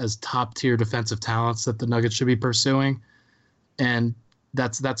listed as top-tier defensive talents that the Nuggets should be pursuing. And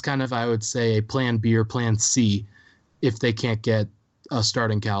that's kind of, I would say, a plan B or plan C if they can't get a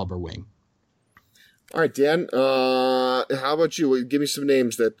starting caliber wing. All right, Dan, how about you? Give me some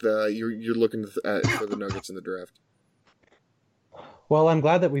names that you're looking at for the Nuggets in the draft. Well, I'm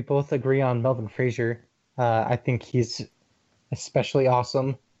glad that we both agree on Melvin Frazier. I think he's especially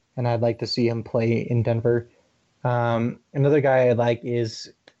awesome, and I'd like to see him play in Denver. Another guy I like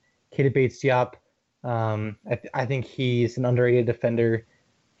is Keita Bates-Diop. I think he's an underrated defender,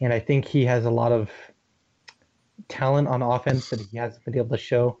 and I think he has a lot of talent on offense that he hasn't been able to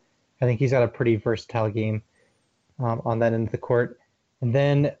show. I think he's got a pretty versatile game on that end of the court. And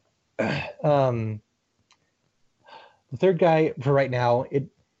then the third guy for right now,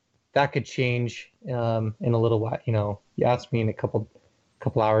 that could change in a little while. You asked me in a couple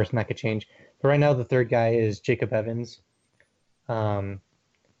hours, and that could change. But right now, the third guy is Jacob Evans.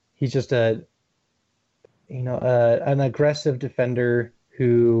 He's just an aggressive defender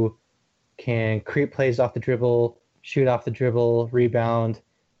who can create plays off the dribble, shoot off the dribble, rebound,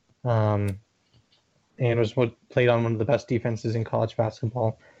 and was played on one of the best defenses in college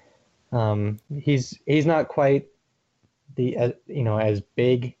basketball. He's not quite as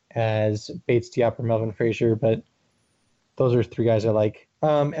big as Bates-Diop or Melvin Frazier, but those are three guys I like.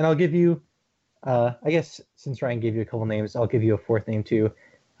 And I'll give you, I guess since Ryan gave you a couple names, I'll give you a fourth name too.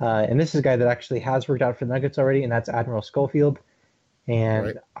 And this is a guy that actually has worked out for the Nuggets already, and that's Admiral Schofield.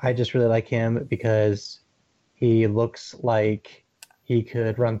 And I just really like him because he looks like he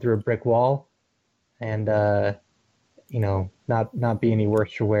could run through a brick wall and, not be any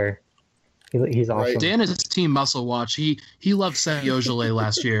worse for wear. He's awesome. Dan is team muscle watch. He loved Semi Ojeleye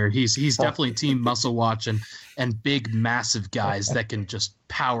last year. He's definitely team muscle watch and big massive guys that can just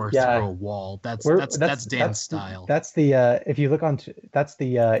power through a wall. That's Dan's style. That's the if you look on that's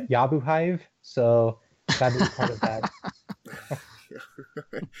the Yabu Hive. So that is part of that.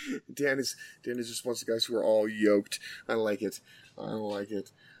 Dan is just wants the guys who are all yoked. I like it.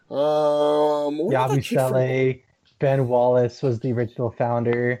 Yabu Chalet, Ben Wallace was the original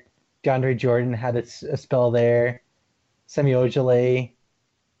founder. DeAndre Jordan had a spell there. Semi Ojeleye,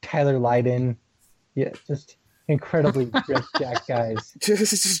 Tyler Lydon. Yeah, just incredibly rich jack guys.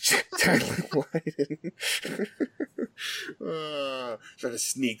 Just Tyler Lydon. Trying to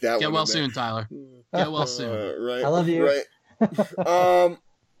sneak that one. Get well soon, Tyler. Get well soon. Right. I love you. Right.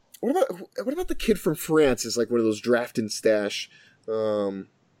 What about the kid from France? Is like one of those draft and stash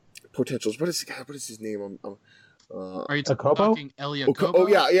potentials. What is his name? Are you Okobo? talking Elie Okobo? Oh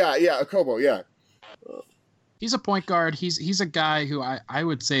yeah, Okobo, yeah. He's a point guard. He's a guy who I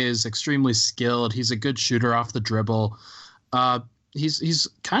would say is extremely skilled. He's a good shooter off the dribble. He's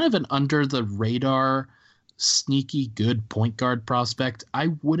kind of an under the radar, sneaky good point guard prospect. I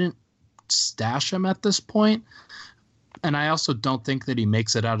wouldn't stash him at this point, and I also don't think that he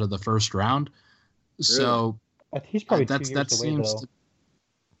makes it out of the first round. Really? So he's probably 2 years that away, seems. though.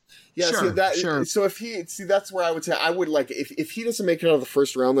 Yeah, sure. So that's where I would say I would like if he doesn't make it out of the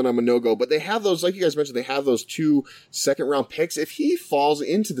first round, then I'm a no-go. But they have those, like you guys mentioned, they have those 2 second round picks. If he falls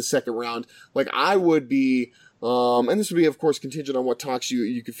into the second round, like I would be And this would be, of course, contingent on what talks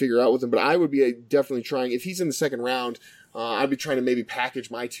you could figure out with him. But I would be definitely trying, if he's in the second round, I'd be trying to maybe package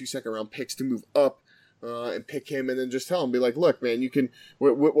my 2 second-round picks to move up and pick him, and then just tell him, be like, look, man, you can.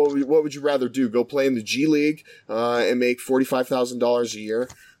 What would you rather do? Go play in the G League and make $45,000 a year,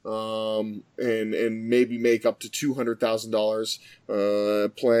 and maybe make up to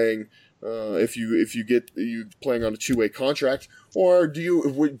 $200,000 playing. If you get playing on a 2-way contract, or do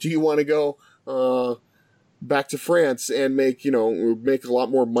you want to go back to France and make a lot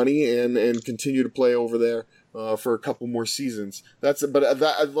more money and continue to play over there for a couple more seasons?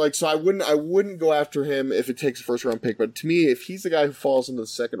 So I wouldn't go after him if it takes a first round pick. But to me, if he's the guy who falls into the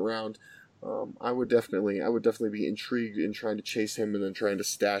second round, I would definitely be intrigued in trying to chase him and then trying to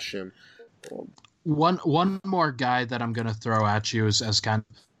stash him. One more guy that I'm going to throw at you as kind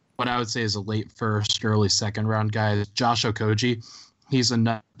of what I would say is a late first, early second round guy is Josh Okogie. He's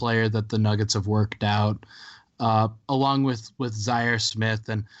a player that the Nuggets have worked out, along with Zaire Smith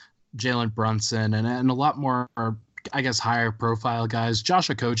and Jalen Brunson and a lot more, I guess, higher profile guys. Josh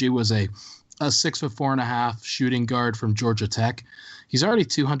Okogie was a 6'4.5" shooting guard from Georgia Tech. He's already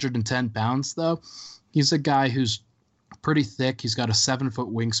 210 pounds though. He's a guy who's pretty thick. He's got a 7-foot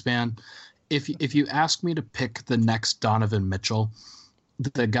wingspan. If you ask me to pick the next Donovan Mitchell,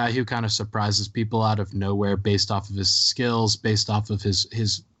 the guy who kind of surprises people out of nowhere based off of his skills, based off of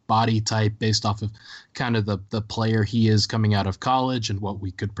his body type, based off of kind of the player he is coming out of college and what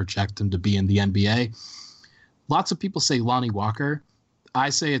we could project him to be in the NBA. Lots of people say Lonnie Walker.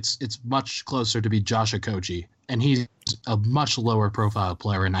 I say it's much closer to be Josh Okogie, and he's a much lower profile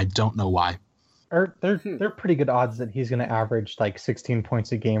player, and I don't know why. They're pretty good odds that he's going to average like 16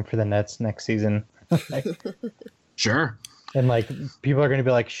 points a game for the Nets next season. Sure. And like people are going to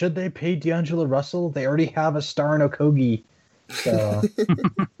be like, should they pay D'Angelo Russell? They already have a star in Okogie. So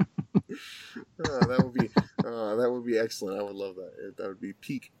that would be excellent. I would love that. That would be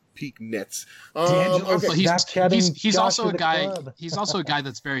peak Nets. He's also a guy. Club. He's also a guy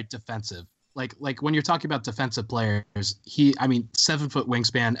that's very defensive. Like when you're talking about defensive players, 7-foot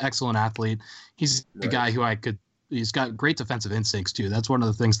wingspan, excellent athlete. He's a guy who he's got great defensive instincts too. That's one of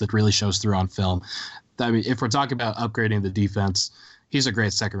the things that really shows through on film. If we're talking about upgrading the defense, he's a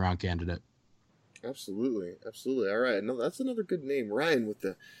great second round candidate. Absolutely. All right, no, that's another good name, Ryan, with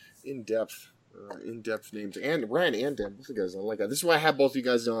the in-depth names, and Ryan and Dan, both of you guys. I like that. This is why I had both of you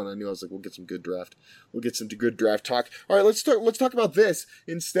guys on. I knew I was like, we'll get some good draft talk. All right, let's talk about this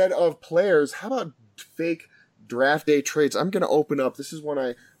instead of players. How about fake draft day trades? I'm going to open up. This is one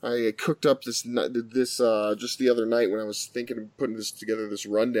I cooked up this just the other night when I was thinking of putting this together, this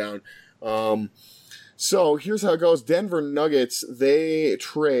rundown. So here's how it goes. Denver Nuggets, they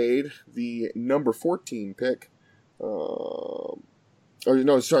trade the number 14 pick. Okay,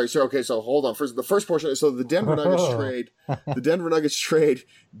 so hold on. First, the first portion. So the Denver Nuggets trade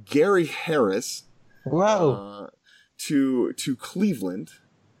Gary Harris. Wow. To Cleveland.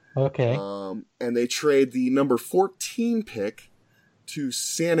 Okay. And they trade the number 14 pick to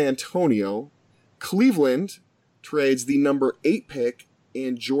San Antonio. Cleveland trades the number 8 pick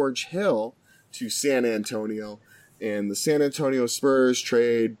and George Hill to San Antonio, and the San Antonio Spurs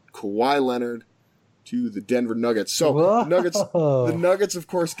trade Kawhi Leonard to the Denver Nuggets. So the Nuggets, of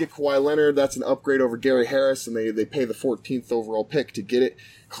course, get Kawhi Leonard. That's an upgrade over Gary Harris, and they pay the 14th overall pick to get it.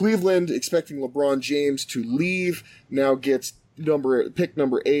 Cleveland, expecting LeBron James to leave, now gets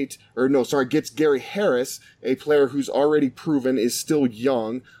gets Gary Harris, a player who's already proven is still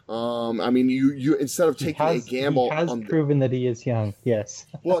young. You instead of taking a gamble, he has proven that he is young. Yes.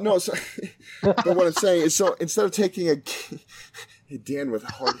 Well, no. So, but what I'm saying is, so instead of taking Dan with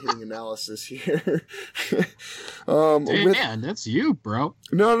hard-hitting analysis here. Dan, that's you, bro.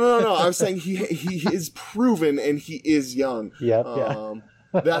 No. I'm saying he is proven and he is young. Yep.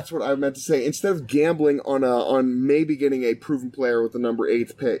 That's what I meant to say. Instead of gambling on maybe getting a proven player with the number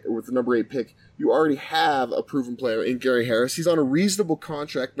 8 pick, you already have a proven player in Gary Harris. He's on a reasonable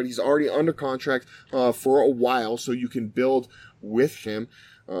contract, but he's already under contract for a while, so you can build with him.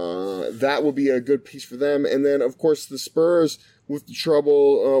 That will be a good piece for them. And then, of course, the Spurs, with the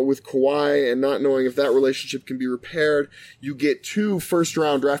trouble with Kawhi and not knowing if that relationship can be repaired, you get 2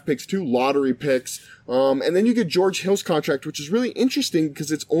 first-round draft picks, 2 lottery picks, and then you get George Hill's contract, which is really interesting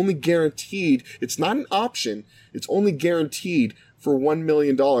because it's only guaranteed. It's not an option. It's only guaranteed for $1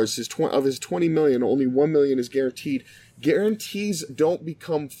 million. Of his $20 million, only $1 million is guaranteed.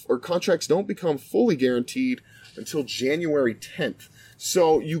 Contracts don't become fully guaranteed until January 10th.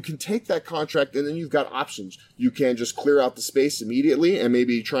 So you can take that contract and then you've got options. You can just clear out the space immediately and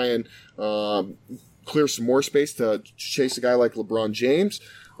maybe try and clear some more space to chase a guy like LeBron James.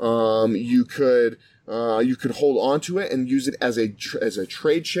 You could you could hold on to it and use it as a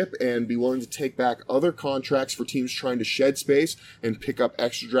trade chip and be willing to take back other contracts for teams trying to shed space and pick up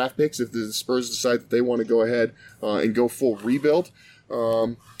extra draft picks if the Spurs decide that they want to go ahead and go full rebuild.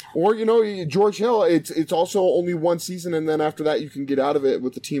 Or, George Hill, it's also only one season, and then after that you can get out of it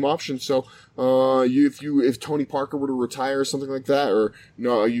with the team option. So, if Tony Parker were to retire or something like that, or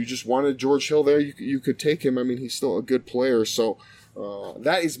you just wanted George Hill there, you could take him. I mean, he's still a good player. So,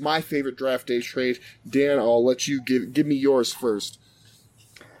 that is my favorite draft day trade. Dan, I'll let you give me yours first.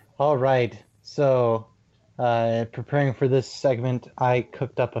 All right. So, preparing for this segment, I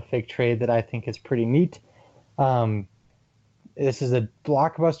cooked up a fake trade that I think is pretty neat. This is a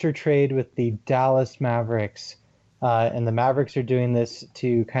blockbuster trade with the Dallas Mavericks. And the Mavericks are doing this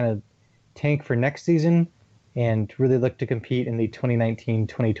to kind of tank for next season and really look to compete in the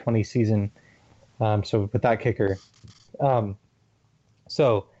 2019-2020 season. So with that kicker.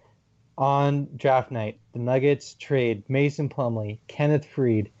 So on draft night, the Nuggets trade Mason Plumlee, Kenneth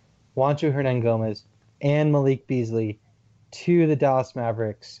Faried, Juancho Hernangomez, and Malik Beasley to the Dallas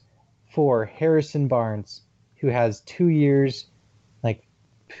Mavericks for Harrison Barnes, who has 2 years, let's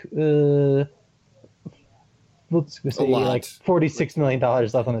say like $46 million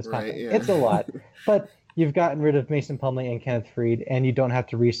left on his contract. Yeah. It's a lot. But you've gotten rid of Mason Plumlee and Kenneth Faried, and you don't have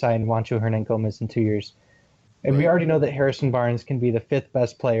to re-sign Juancho Hernangomez in 2 years. And we already know that Harrison Barnes can be the fifth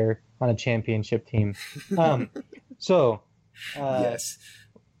best player on a championship team. Yes.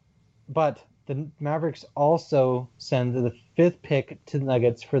 But the Mavericks also send the fifth pick to the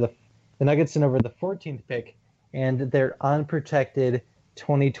Nuggets for the Nuggets send over the 14th pick and their unprotected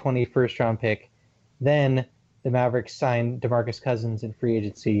 2020 first-round pick. Then the Mavericks signed DeMarcus Cousins in free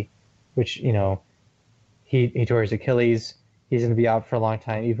agency, which, he tore his Achilles. He's going to be out for a long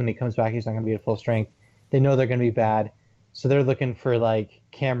time. Even when he comes back, he's not going to be at full strength. They know they're going to be bad, so they're looking for,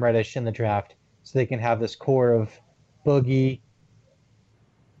 Cam Reddish in the draft so they can have this core of Boogie,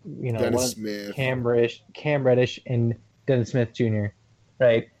 Dennis Smith. Cam Reddish, and Dennis Smith Jr.,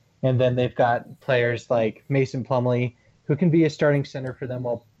 right? And then they've got players like Mason Plumlee, who can be a starting center for them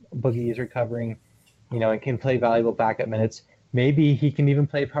while Boogie is recovering, and can play valuable backup minutes. Maybe he can even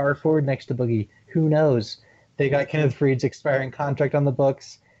play power forward next to Boogie. Who knows? They got Kenneth Faried's expiring contract on the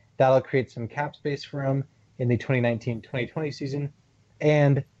books. That'll create some cap space for him in the 2019-2020 season.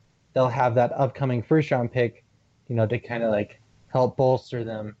 And they'll have that upcoming first-round pick, to kind of, help bolster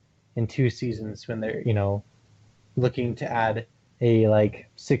them in 2 seasons when they're, looking to add a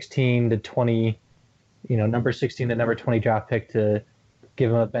 16 to 20, number 16 to number 20 draft pick to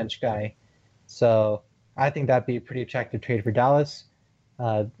give him a bench guy. So I think that'd be a pretty attractive trade for Dallas.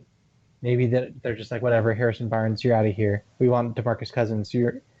 Maybe they're just like, whatever, Harrison Barnes, you're out of here. We want DeMarcus Cousins.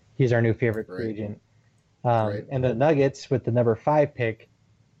 He's our new favorite free agent. And the Nuggets, with the number 5 pick,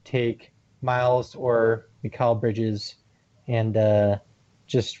 take Miles or Mikal Bridges and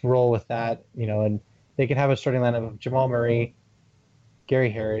just roll with that, and they can have a starting lineup of Jamal Murray,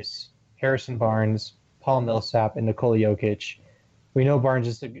 Gary Harris, Harrison Barnes, Paul Millsap, and Nikola Jokic. We know Barnes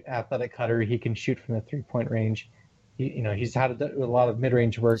is an athletic cutter. He can shoot from the 3-point range. He's had a lot of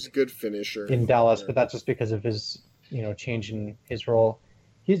mid-range work. He's a good finisher in Dallas, but that's just because of his, change in his role.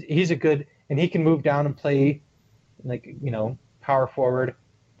 He's a good, and he can move down and play, power forward.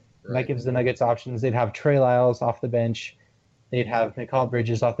 Right. That gives the Nuggets options. They'd have Trey Lyles off the bench. They'd have Mikal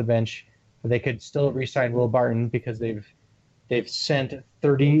Bridges off the bench. But they could still re-sign Will Barton because they've sent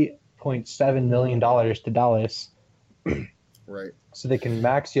 $30.7 million to Dallas. Right. So they can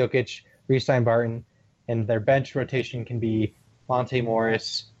max Jokic, re-sign Barton, and their bench rotation can be Monte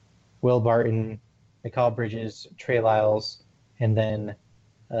Morris, Will Barton, Mikal Bridges, Trey Lyles, and then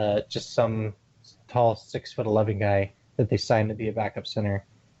just some tall 6'11" guy that they signed to be a backup center.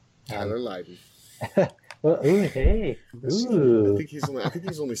 Tyler Lydon. Well, hey. Ooh. I think he's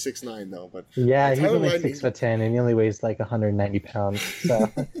only 6'9" though, but yeah, he's only 6'10", and he only weighs 190 pounds.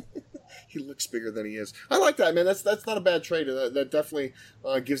 So he looks bigger than he is. I like that, man. That's not a bad trade. That definitely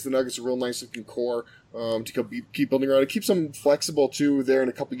gives the Nuggets a real nice looking core to keep building around. It keeps them flexible too. There in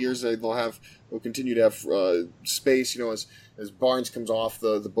a couple of years, they'll continue to have space. As Barnes comes off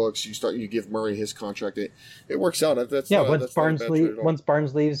the books, you give Murray his contract. It works out. Once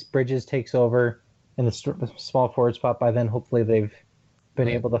Barnes leaves, Bridges takes over in the small forward spot. By then, hopefully they've been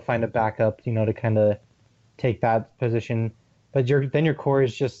able to find a backup, to kind of take that position. But then your core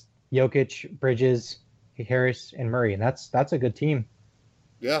is just Jokic, Bridges, Harris, and Murray, and that's a good team.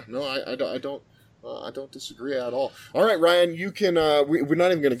 Yeah, no, I don't disagree at all. All right, Ryan, you can. We're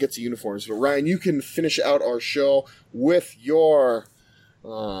not even going to get to uniforms, but Ryan, you can finish out our show with your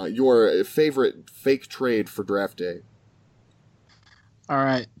favorite fake trade for draft day. All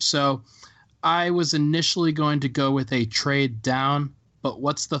right, so I was initially going to go with a trade down, but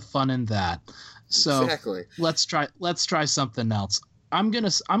what's the fun in that? So Exactly. let's try something else. I'm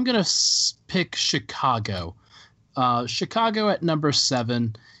gonna pick Chicago. Chicago at number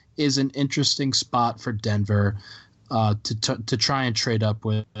 7 is an interesting spot for Denver to try and trade up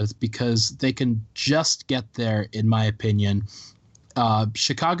with, because they can just get there, in my opinion.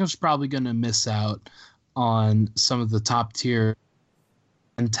 Chicago's probably going to miss out on some of the top tier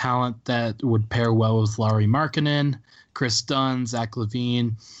and talent that would pair well with Lauri Markkanen, Chris Dunn, Zach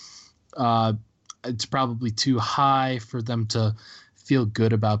LaVine. It's probably too high for them to feel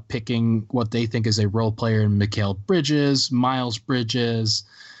good about picking what they think is a role player in Mikal Bridges, Miles Bridges.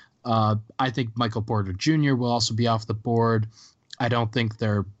 I think Michael Porter Jr. will also be off the board. I don't think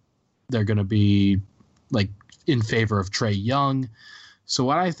they're going to be like in favor of Trae Young. So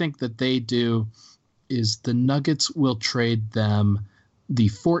what I think that they do is the Nuggets will trade them the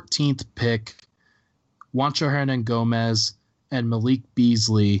 14th pick, Juancho Hernangomez, and Malik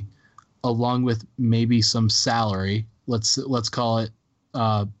Beasley, along with maybe some salary. Let's call it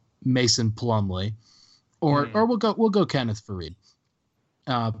Mason Plumlee, or we'll go Kenneth Faried.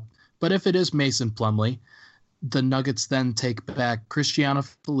 But if it is Mason Plumlee, the Nuggets then take back Cristiano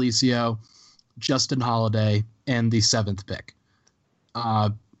Felicio, Justin Holiday, and the 7th pick.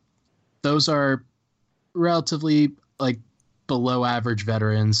 Those are relatively like below average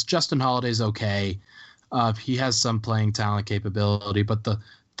veterans. Justin Holiday's okay. He has some playing talent capability, but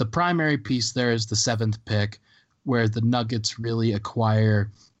the primary piece there is the 7th pick, where the Nuggets really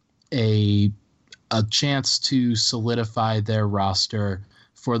acquire a chance to solidify their roster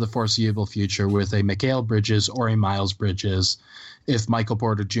for the foreseeable future with a Mikal Bridges or a Miles Bridges. If Michael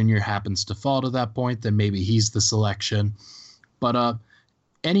Porter Jr. happens to fall to that point, then maybe he's the selection. But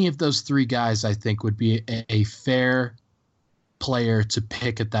any of those 3 guys, I think, would be a fair player to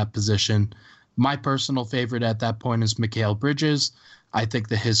pick at that position. My personal favorite at that point is Mikal Bridges. I think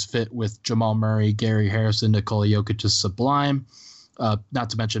that his fit with Jamal Murray, Gary Harrison, Nikola Jokic is sublime. Not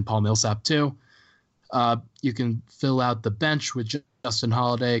to mention Paul Millsap, too. You can fill out the bench with Justin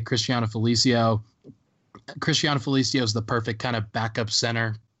Holiday, Cristiano Felicio. Cristiano Felicio is the perfect kind of backup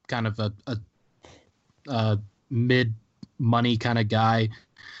center, kind of a mid-money kind of guy.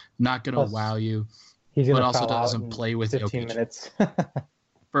 Not going to wow you, but also doesn't play with 15 Jokic. Minutes.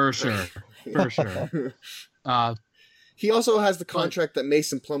 For sure. He also has the contract that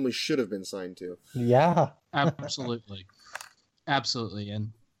Mason Plumlee should have been signed to. Yeah. Absolutely.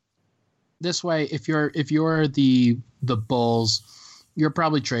 And this way, if you're the Bulls, you're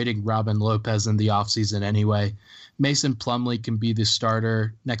probably trading Robin Lopez in the offseason anyway. Mason Plumlee can be the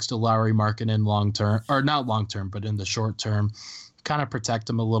starter next to Lauri Markkanen long term, or not long term, but in the short term, kind of protect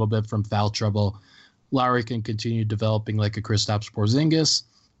him a little bit from foul trouble. Lauri can continue developing like a Kristaps Porzingis,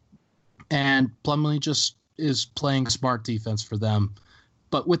 and Plumlee just is playing smart defense for them.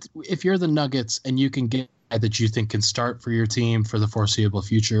 But if you're the Nuggets and you can get a guy that you think can start for your team for the foreseeable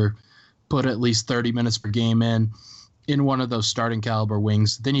future, put at least 30 minutes per game in one of those starting caliber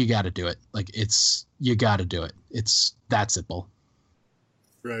wings, then you got to do it. You got to do it. It's that simple.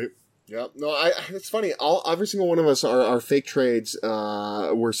 Right. Yeah. No, it's funny. Every single one of us, our fake trades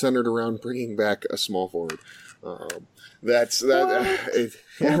were centered around bringing back a small forward. That's right.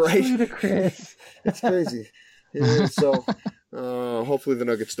 Ludicrous. It's crazy. Yeah, so hopefully the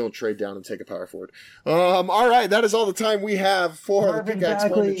Nuggets don't trade down and take a power forward. All right, that is all the time we have for Marvin the Pickaxe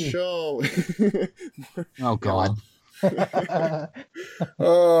Moment Bagley. Show. Oh God.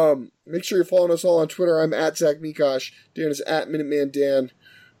 Make sure you're following us all on Twitter. I'm at Zach Mikosh. Dan is at Minuteman Dan.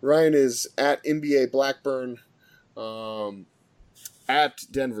 Ryan is at NBA Blackburn. At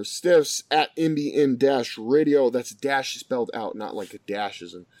Denver Stiffs. At MBN-Radio. That's dash spelled out, not like a dash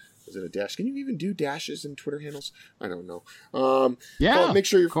is it a dash? Can you even do dashes in Twitter handles? I don't know. Yeah, make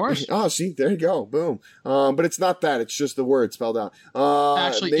sure you're, of course. Oh, see, there you go. Boom. But it's not that. It's just the word spelled out.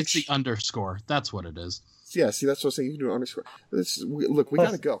 Actually, it's the underscore. That's what it is. Yeah, see, that's what I'm saying. You can do an underscore. Look, we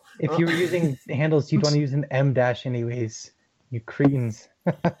got to go. If you were using handles, you'd want to use an M dash anyways. You cretins.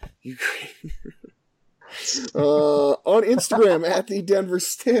 You on Instagram at the Denver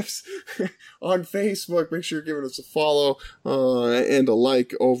Stiffs, on Facebook, make sure you're giving us a follow and a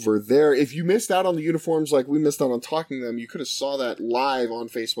like over there. If you missed out on the uniforms like we missed out on talking them, you could have saw that live on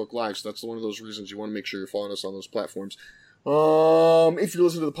Facebook Live. So that's one of those reasons you want to make sure you're following us on those platforms. If you're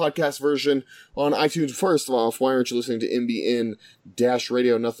listening to the podcast version on iTunes, first of all, why aren't you listening to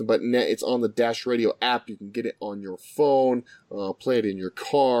MBN-Radio, nothing but net? It's on the Dash Radio app. You can get it on your phone, play it in your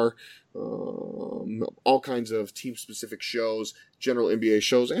car, all kinds of team-specific shows, general NBA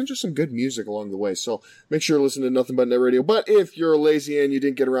shows, and just some good music along the way. So make sure to listen to Nothing But Net Radio. But if you're lazy and you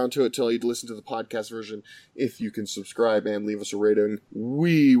didn't get around to it till you'd listen to the podcast version, if you can subscribe and leave us a rating,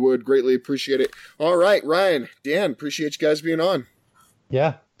 we would greatly appreciate it. All right, Ryan, Dan, appreciate you guys being on.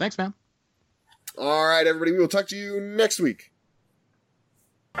 Yeah. Thanks, man. All right, everybody, we will talk to you next week.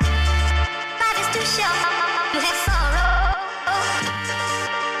 Life is too short, you have sorrow.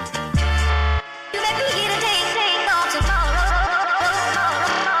 You may be here today, or tomorrow.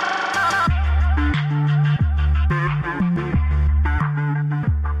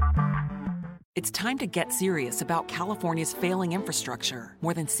 It's time to get serious about California's failing infrastructure.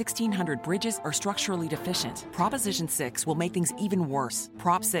 More than 1,600 bridges are structurally deficient. Proposition 6 will make things even worse.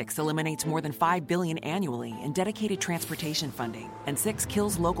 Prop 6 eliminates more than $5 billion annually in dedicated transportation funding. And 6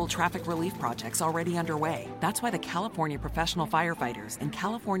 kills local traffic relief projects already underway. That's why the California Professional Firefighters and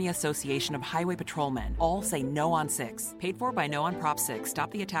California Association of Highway Patrolmen all say no on 6. Paid for by No on Prop 6.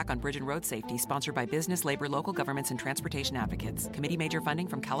 Stop the attack on bridge and road safety. Sponsored by business, labor, local governments, and transportation advocates. Committee major funding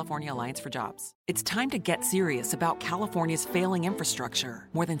from California Alliance for Jobs. It's time to get serious about California's failing infrastructure.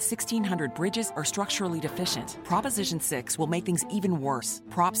 More than 1,600 bridges are structurally deficient. Proposition 6 will make things even worse.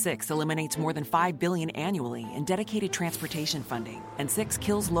 Prop 6 eliminates more than $5 billion annually in dedicated transportation funding. And 6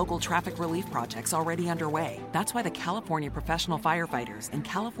 kills local traffic relief projects already underway. That's why the California Professional Firefighters and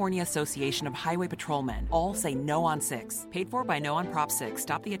California Association of Highway Patrolmen all say no on 6. Paid for by No on Prop 6.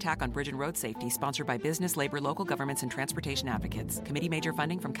 Stop the attack on bridge and road safety. Sponsored by business, labor, local governments, and transportation advocates. Committee major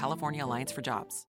funding from California Alliance for Jobs.